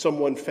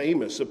someone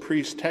famous. A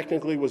priest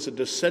technically was a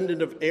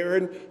descendant of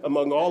Aaron.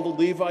 Among all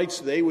the Levites,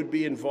 they would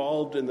be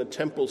involved in the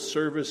temple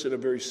service in a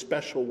very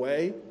special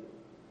way.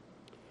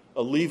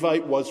 A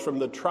Levite was from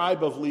the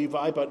tribe of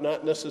Levi, but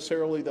not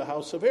necessarily the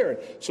house of Aaron.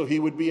 So he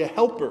would be a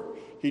helper.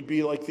 He'd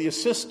be like the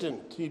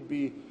assistant. He'd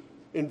be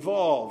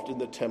involved in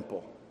the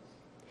temple.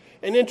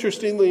 And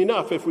interestingly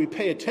enough, if we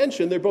pay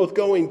attention, they're both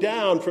going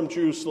down from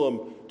Jerusalem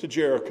to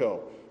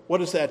Jericho. What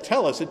does that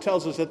tell us? It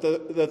tells us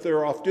that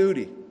they're off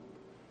duty.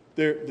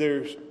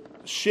 Their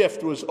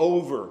shift was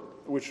over,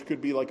 which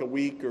could be like a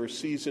week or a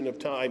season of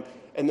time,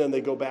 and then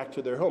they go back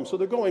to their home. So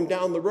they're going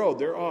down the road.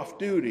 They're off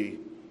duty.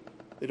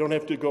 They don't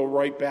have to go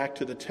right back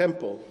to the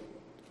temple.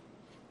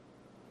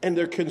 And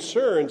their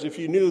concerns, if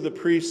you knew the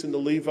priests and the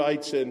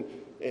Levites and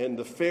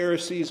the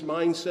Pharisees'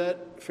 mindset,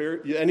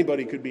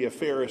 anybody could be a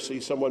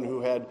Pharisee, someone who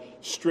had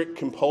strict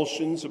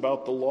compulsions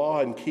about the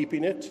law and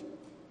keeping it.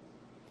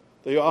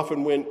 They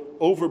often went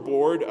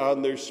overboard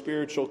on their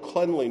spiritual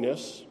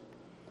cleanliness.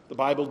 The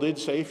Bible did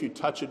say if you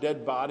touch a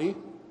dead body,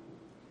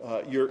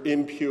 you're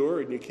impure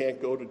and you can't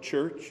go to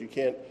church. You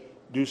can't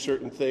do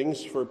certain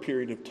things for a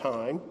period of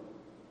time.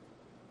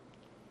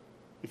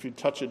 If you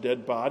touch a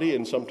dead body,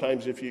 and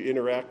sometimes if you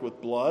interact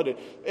with blood.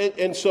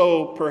 And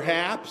so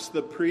perhaps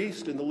the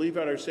priest and the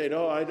Levite are saying,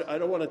 I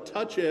don't want to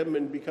touch him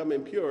and become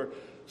impure.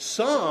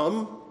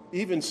 Some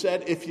even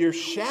said, if your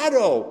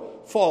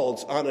shadow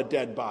falls on a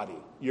dead body,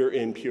 you're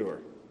impure.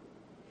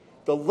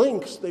 The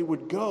lengths they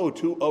would go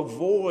to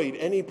avoid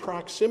any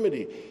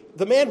proximity.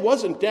 The man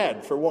wasn't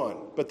dead, for one,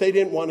 but they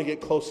didn't want to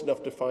get close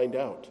enough to find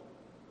out.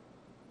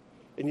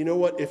 And you know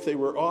what? If they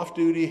were off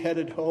duty,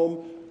 headed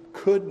home,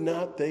 could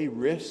not they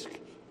risk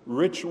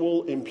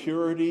ritual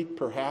impurity,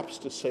 perhaps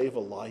to save a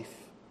life?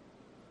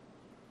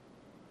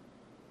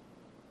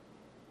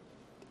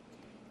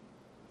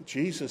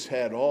 Jesus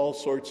had all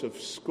sorts of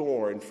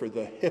scorn for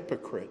the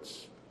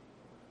hypocrites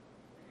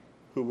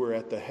who were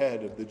at the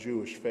head of the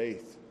Jewish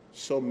faith.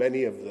 So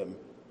many of them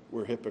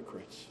were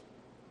hypocrites.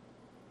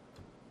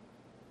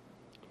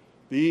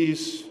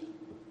 These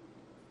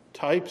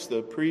types,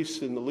 the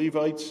priests and the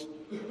Levites,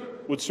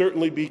 would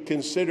certainly be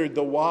considered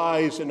the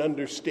wise and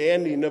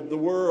understanding of the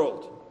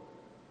world.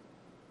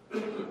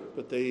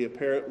 But they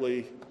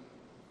apparently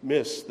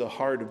miss the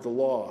heart of the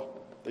law.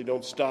 They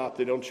don't stop.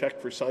 They don't check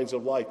for signs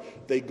of life.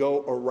 They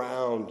go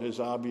around as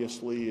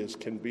obviously as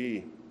can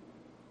be.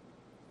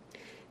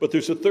 But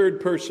there's a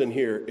third person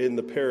here in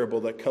the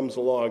parable that comes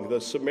along,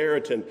 the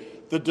Samaritan,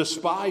 the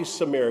despised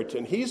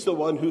Samaritan. He's the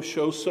one who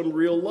shows some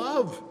real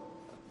love. Do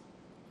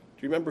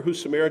you remember who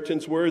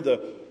Samaritans were?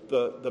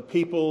 The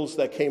peoples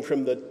that came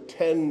from the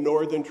 10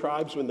 northern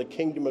tribes when the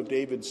kingdom of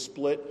David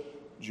split.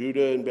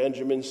 Judah and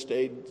Benjamin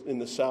stayed in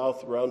the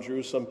south around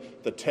Jerusalem.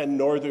 The 10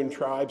 northern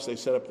tribes, they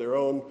set up their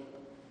own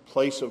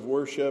place of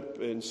worship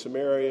in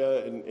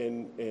Samaria,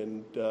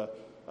 and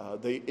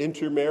they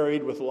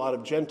intermarried with a lot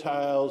of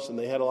Gentiles, and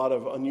they had a lot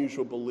of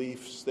unusual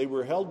beliefs. They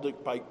were held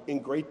in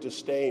great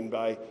disdain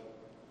by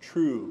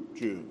true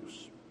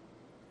Jews.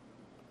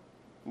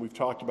 And we've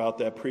talked about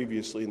that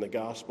previously in the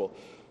gospel.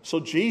 So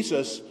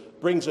Jesus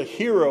brings a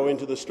hero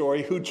into the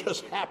story who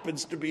just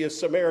happens to be a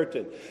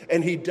Samaritan.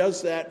 And he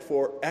does that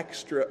for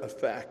extra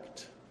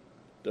effect,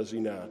 does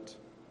he not?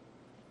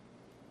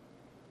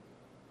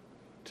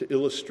 To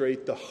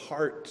illustrate the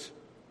heart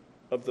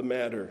of the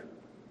matter.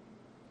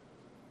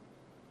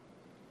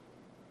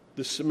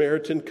 The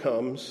Samaritan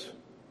comes.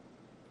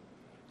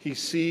 He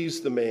sees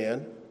the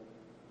man.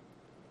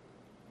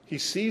 He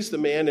sees the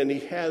man and he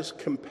has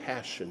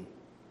compassion.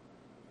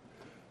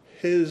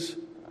 His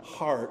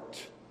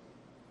heart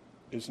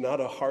is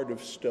not a heart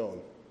of stone.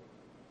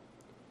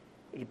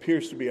 It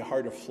appears to be a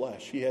heart of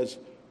flesh. He has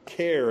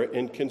care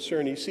and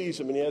concern. He sees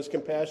him and he has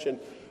compassion.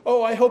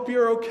 Oh, I hope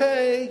you're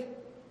okay.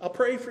 I'll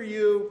pray for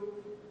you.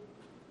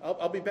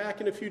 I'll be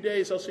back in a few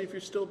days. I'll see if you're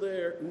still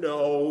there.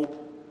 No,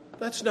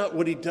 that's not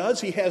what he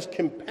does. He has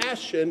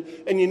compassion.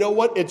 And you know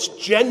what? It's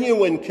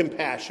genuine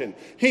compassion.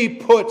 He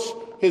puts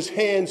his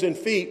hands and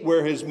feet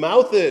where his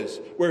mouth is,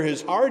 where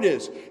his heart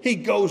is. He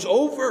goes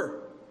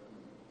over.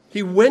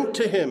 He went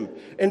to him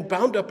and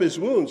bound up his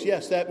wounds.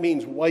 Yes, that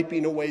means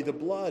wiping away the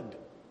blood.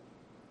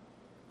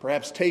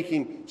 Perhaps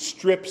taking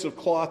strips of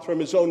cloth from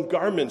his own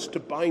garments to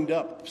bind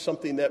up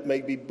something that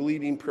may be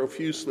bleeding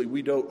profusely.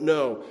 We don't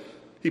know.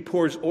 He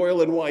pours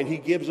oil and wine. He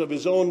gives of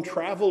his own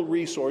travel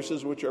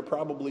resources, which are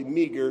probably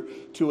meager,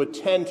 to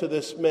attend to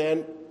this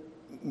man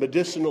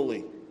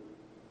medicinally.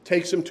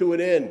 Takes him to an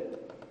inn,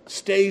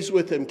 stays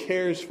with him,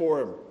 cares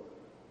for him,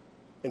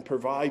 and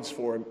provides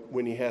for him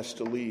when he has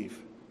to leave.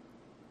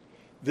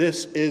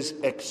 This is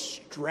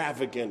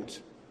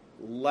extravagant,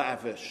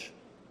 lavish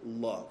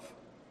love.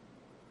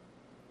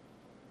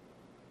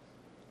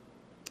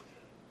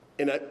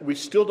 And we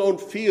still don't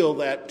feel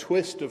that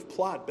twist of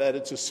plot that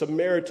it's a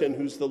Samaritan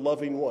who's the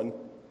loving one.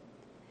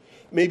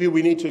 Maybe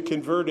we need to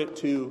convert it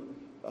to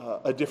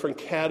a different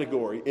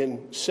category.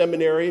 In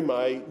seminary,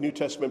 my New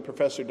Testament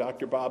professor,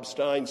 Dr. Bob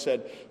Stein,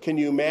 said, can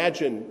you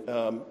imagine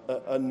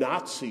a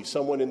Nazi,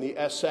 someone in the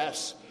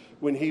SS,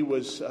 when he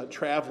was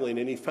traveling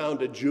and he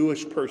found a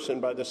Jewish person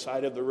by the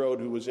side of the road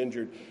who was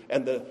injured,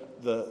 and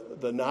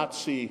the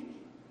Nazi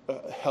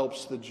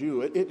helps the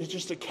Jew. It's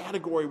just a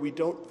category we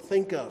don't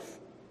think of.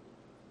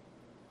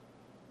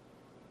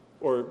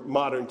 Or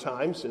modern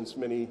times, since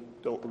many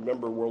don't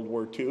remember World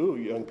War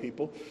II, young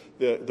people,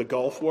 the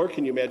Gulf War.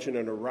 Can you imagine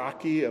an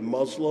Iraqi, a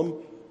Muslim,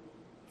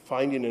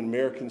 finding an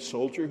American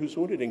soldier who's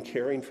wounded and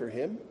caring for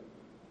him?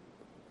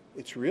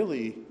 It's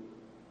really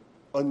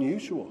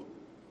unusual.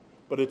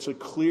 But it's a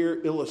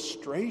clear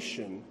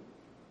illustration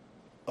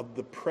of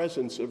the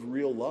presence of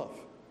real love.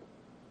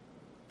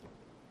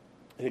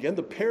 And again,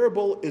 the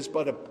parable is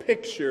but a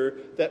picture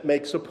that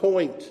makes a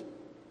point.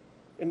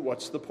 And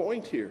what's the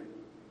point here?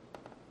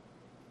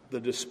 The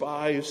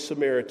despised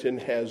Samaritan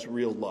has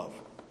real love.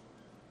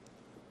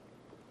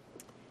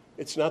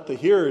 It's not the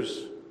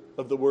hearers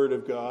of the Word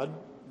of God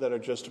that are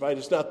justified.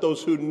 It's not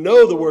those who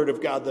know the Word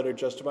of God that are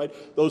justified.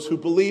 Those who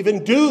believe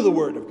and do the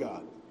Word of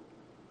God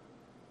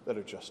that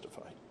are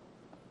justified.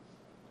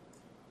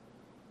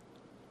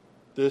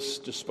 This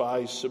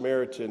despised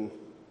Samaritan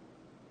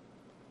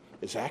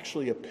is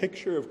actually a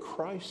picture of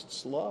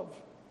Christ's love.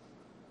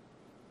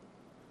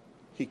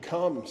 He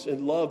comes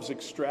and loves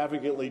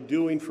extravagantly,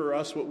 doing for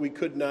us what we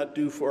could not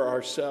do for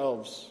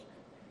ourselves.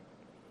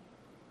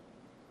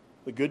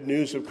 The good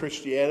news of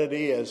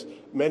Christianity, as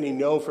many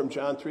know from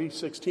John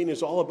 3:16,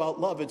 is all about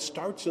love. It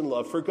starts in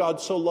love. For God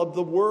so loved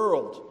the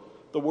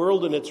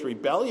world in its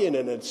rebellion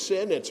and its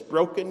sin, its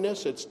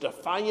brokenness, its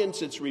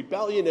defiance, its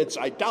rebellion, its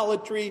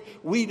idolatry.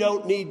 We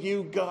don't need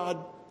you,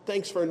 God.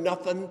 Thanks for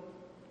nothing.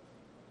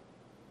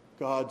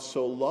 God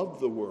so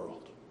loved the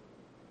world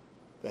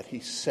that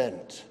he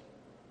sent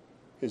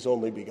his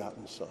only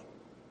begotten Son.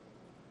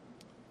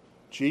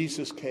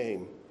 Jesus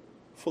came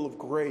full of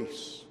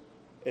grace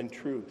and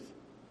truth.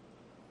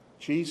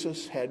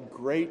 Jesus had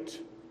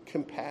great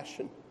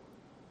compassion.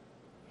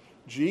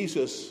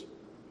 Jesus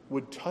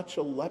would touch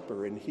a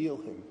leper and heal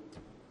him.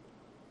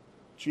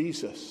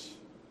 Jesus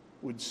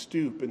would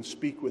stoop and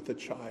speak with a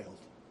child.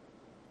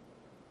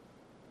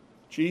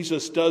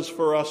 Jesus does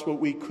for us what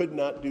we could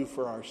not do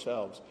for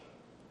ourselves,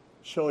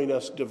 showing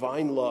us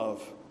divine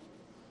love,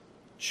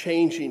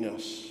 changing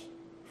us,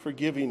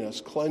 forgiving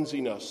us,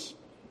 cleansing us,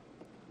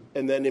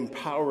 and then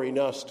empowering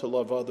us to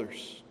love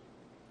others.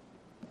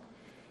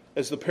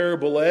 As the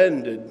parable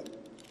ended,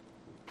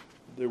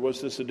 there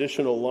was this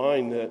additional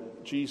line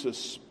that Jesus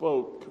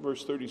spoke,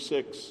 verse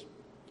 36.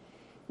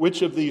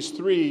 Which of these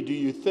three do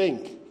you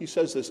think, he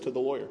says this to the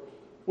lawyer,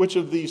 which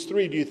of these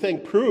three do you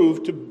think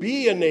proved to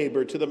be a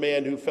neighbor to the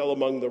man who fell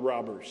among the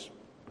robbers?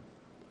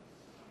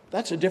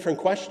 That's a different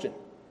question.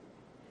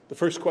 The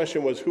first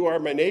question was, who are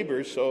my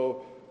neighbors?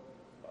 So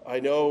I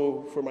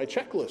know for my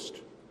checklist.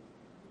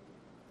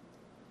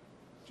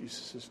 Jesus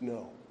says,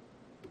 no.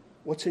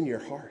 What's in your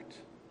heart?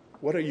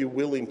 What are you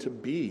willing to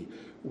be?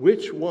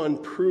 Which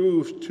one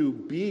proved to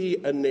be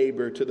a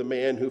neighbor to the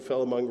man who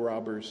fell among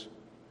robbers?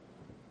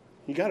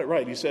 He got it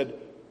right. He said,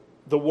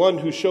 the one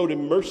who showed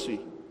him mercy.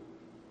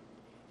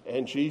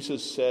 And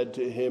Jesus said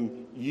to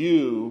him,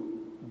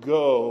 you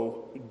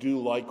go do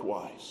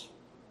likewise.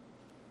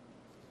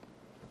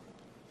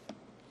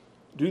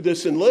 Do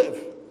this and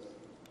live.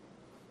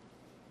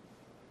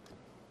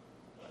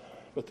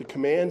 But the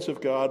commands of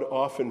God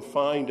often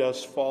find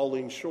us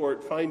falling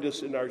short, find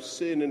us in our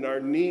sin and our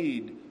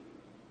need,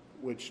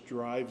 which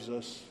drives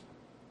us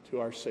to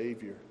our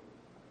Savior.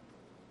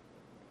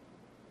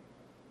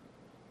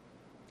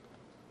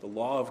 The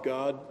law of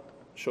God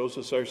shows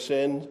us our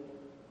sin.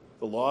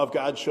 The law of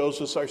God shows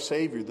us our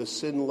Savior, the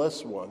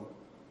sinless one.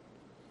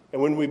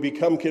 And when we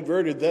become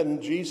converted,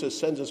 then Jesus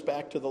sends us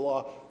back to the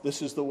law.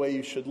 This is the way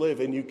you should live,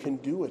 and you can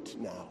do it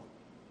now.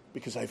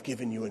 because I've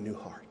given you a new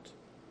heart.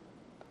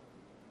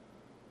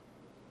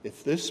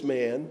 If this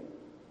man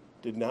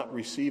did not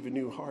receive a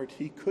new heart,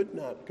 he could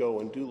not go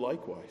and do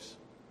likewise.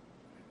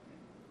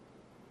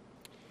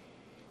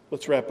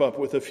 Let's wrap up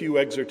with a few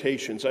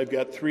exhortations. I've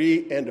got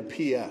 3 and a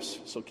PS,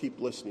 so keep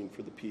listening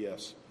for the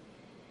PS.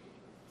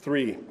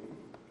 3,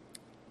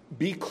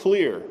 be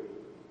clear.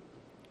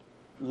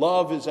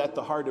 Love is at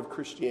the heart of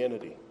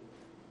Christianity.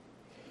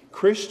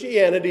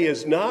 Christianity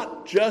is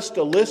not just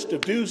a list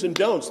of do's and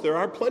don'ts. There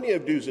are plenty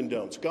of do's and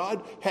don'ts.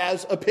 God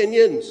has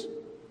opinions.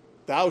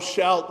 Thou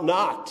shalt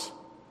not.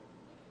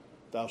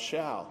 Thou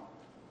shalt.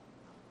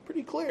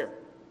 Pretty clear.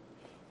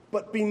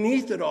 But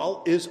beneath it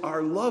all is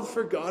our love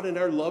for God and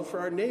our love for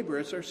our neighbor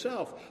as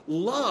ourselves.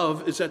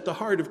 Love is at the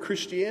heart of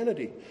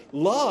Christianity.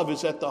 Love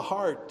is at the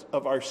heart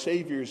of our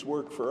Savior's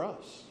work for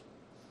us.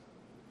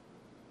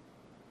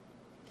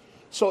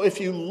 So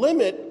if you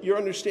limit your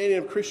understanding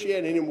of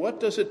Christianity and what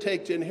does it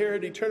take to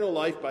inherit eternal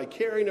life by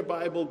carrying a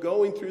Bible,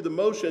 going through the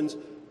motions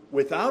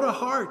without a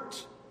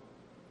heart,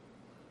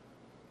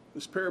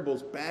 this parable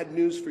is bad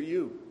news for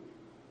you.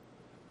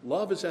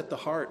 Love is at the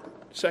heart.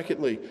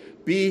 Secondly,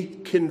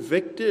 be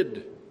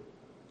convicted.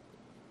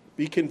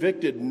 Be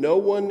convicted. No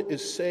one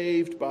is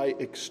saved by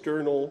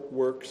external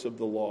works of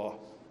the law.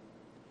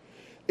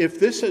 If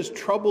this has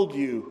troubled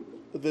you,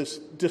 this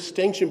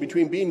distinction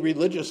between being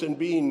religious and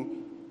being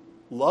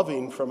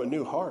loving from a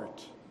new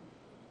heart,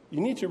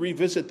 you need to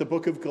revisit the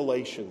book of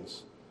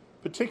Galatians,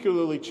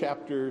 particularly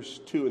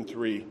chapters 2 and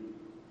 3.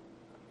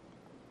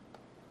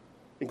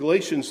 In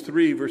Galatians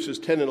 3, verses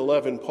 10 and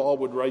 11, Paul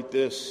would write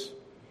this: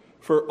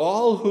 "For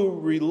all who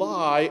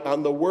rely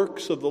on the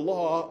works of the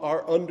law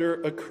are under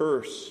a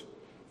curse.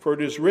 For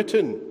it is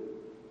written,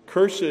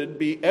 'Cursed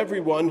be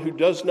everyone who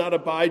does not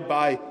abide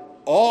by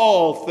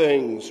all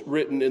things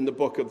written in the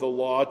book of the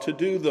law to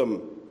do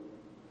them.'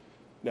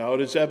 Now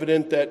it is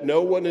evident that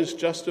no one is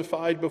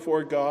justified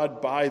before God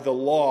by the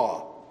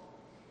law,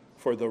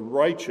 for the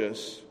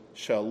righteous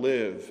shall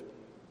live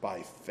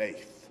by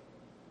faith."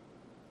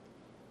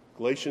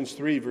 Galatians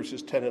 3,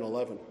 verses 10 and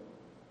 11.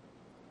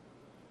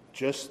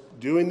 Just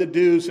doing the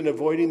do's and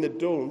avoiding the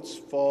don'ts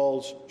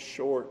falls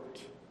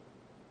short.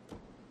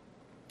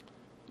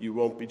 You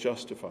won't be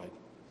justified.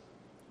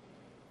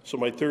 So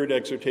my third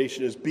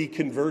exhortation is be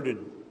converted.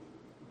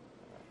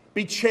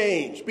 Be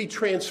changed. Be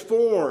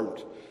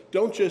transformed.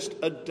 Don't just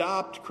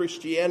adopt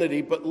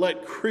Christianity, but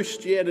let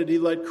Christianity,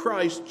 let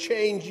Christ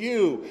change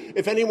you.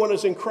 If anyone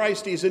is in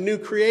Christ, he's a new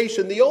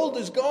creation. The old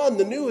is gone,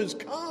 the new has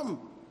come.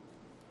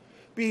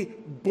 Be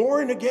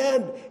born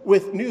again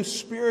with new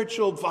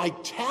spiritual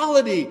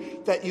vitality,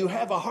 that you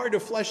have a heart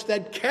of flesh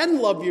that can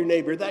love your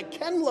neighbor, that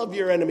can love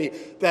your enemy,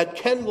 that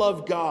can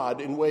love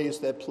God in ways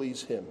that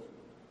please him.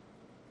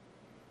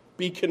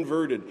 Be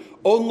converted.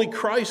 Only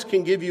Christ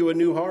can give you a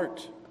new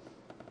heart.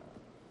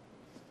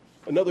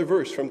 Another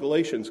verse from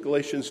Galatians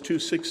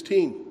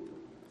 2:16.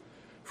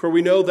 "For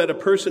we know that a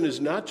person is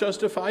not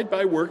justified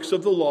by works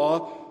of the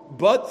law,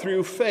 but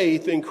through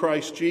faith in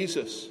Christ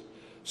Jesus.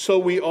 So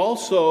we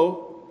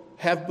also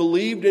have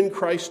believed in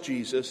Christ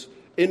Jesus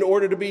in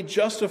order to be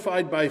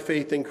justified by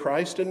faith in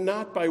Christ and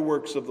not by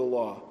works of the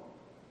law.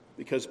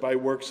 Because by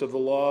works of the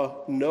law,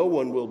 no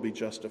one will be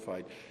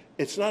justified."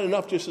 It's not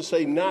enough just to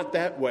say not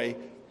that way.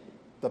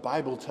 The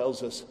Bible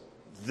tells us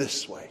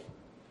this way.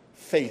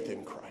 Faith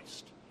in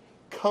Christ.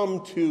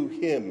 Come to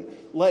him.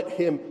 Let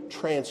him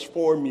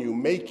transform you,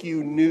 make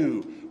you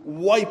new,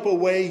 wipe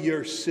away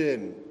your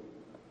sin,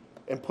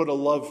 and put a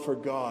love for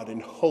God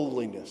and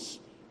holiness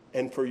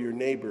and for your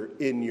neighbor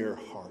in your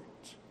heart.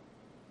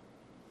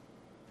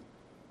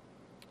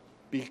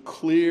 Be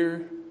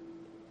clear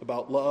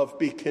about love.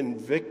 Be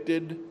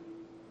convicted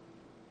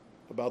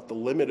about the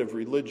limit of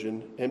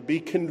religion. And be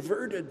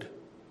converted.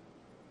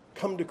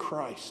 Come to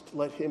Christ.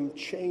 Let him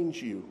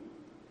change you.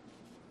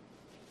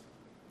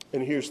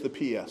 And here's the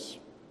PS.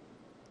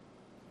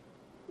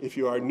 If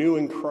you are new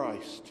in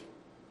Christ,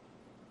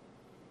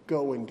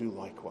 go and do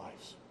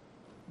likewise.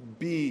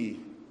 Be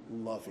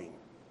loving.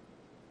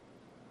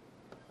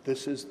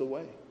 This is the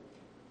way.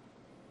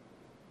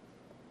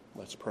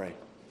 Let's pray.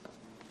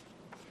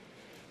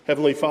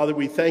 Heavenly Father,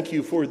 we thank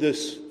you for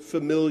this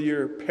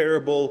familiar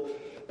parable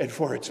and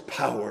for its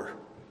power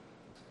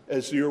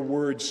as your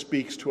word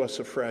speaks to us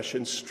afresh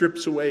and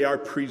strips away our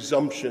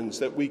presumptions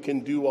that we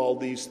can do all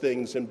these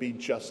things and be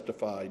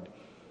justified.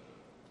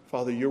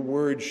 Father, your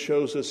word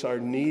shows us our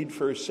need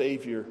for a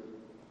Savior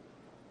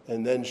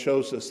and then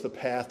shows us the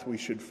path we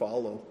should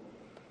follow.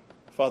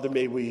 Father,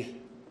 may we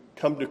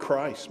come to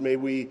Christ. May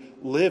we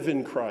live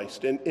in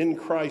Christ, and in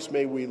Christ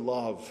may we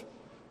love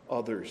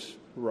others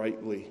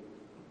rightly.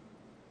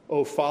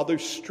 Oh, Father,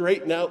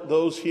 straighten out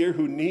those here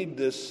who need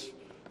this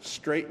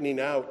straightening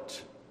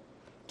out.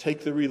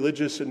 Take the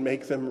religious and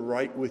make them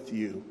right with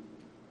you.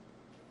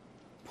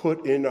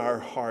 Put in our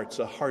hearts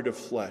a heart of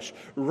flesh.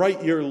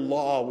 Write your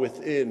law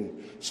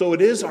within. So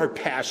it is our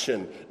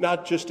passion,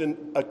 not just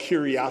a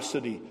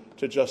curiosity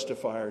to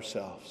justify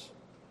ourselves.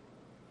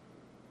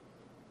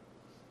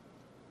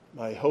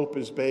 My hope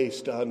is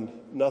based on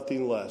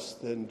nothing less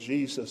than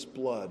Jesus'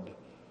 blood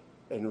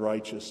and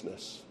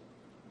righteousness.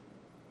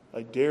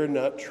 I dare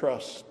not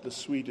trust the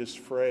sweetest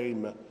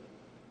frame,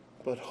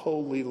 but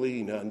wholly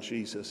lean on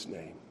Jesus'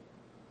 name.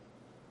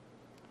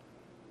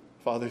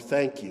 Father,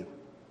 thank you.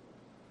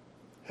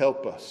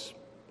 Help us.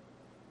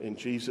 In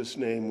Jesus'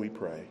 name we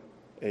pray.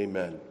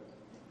 Amen.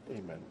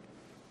 Amen.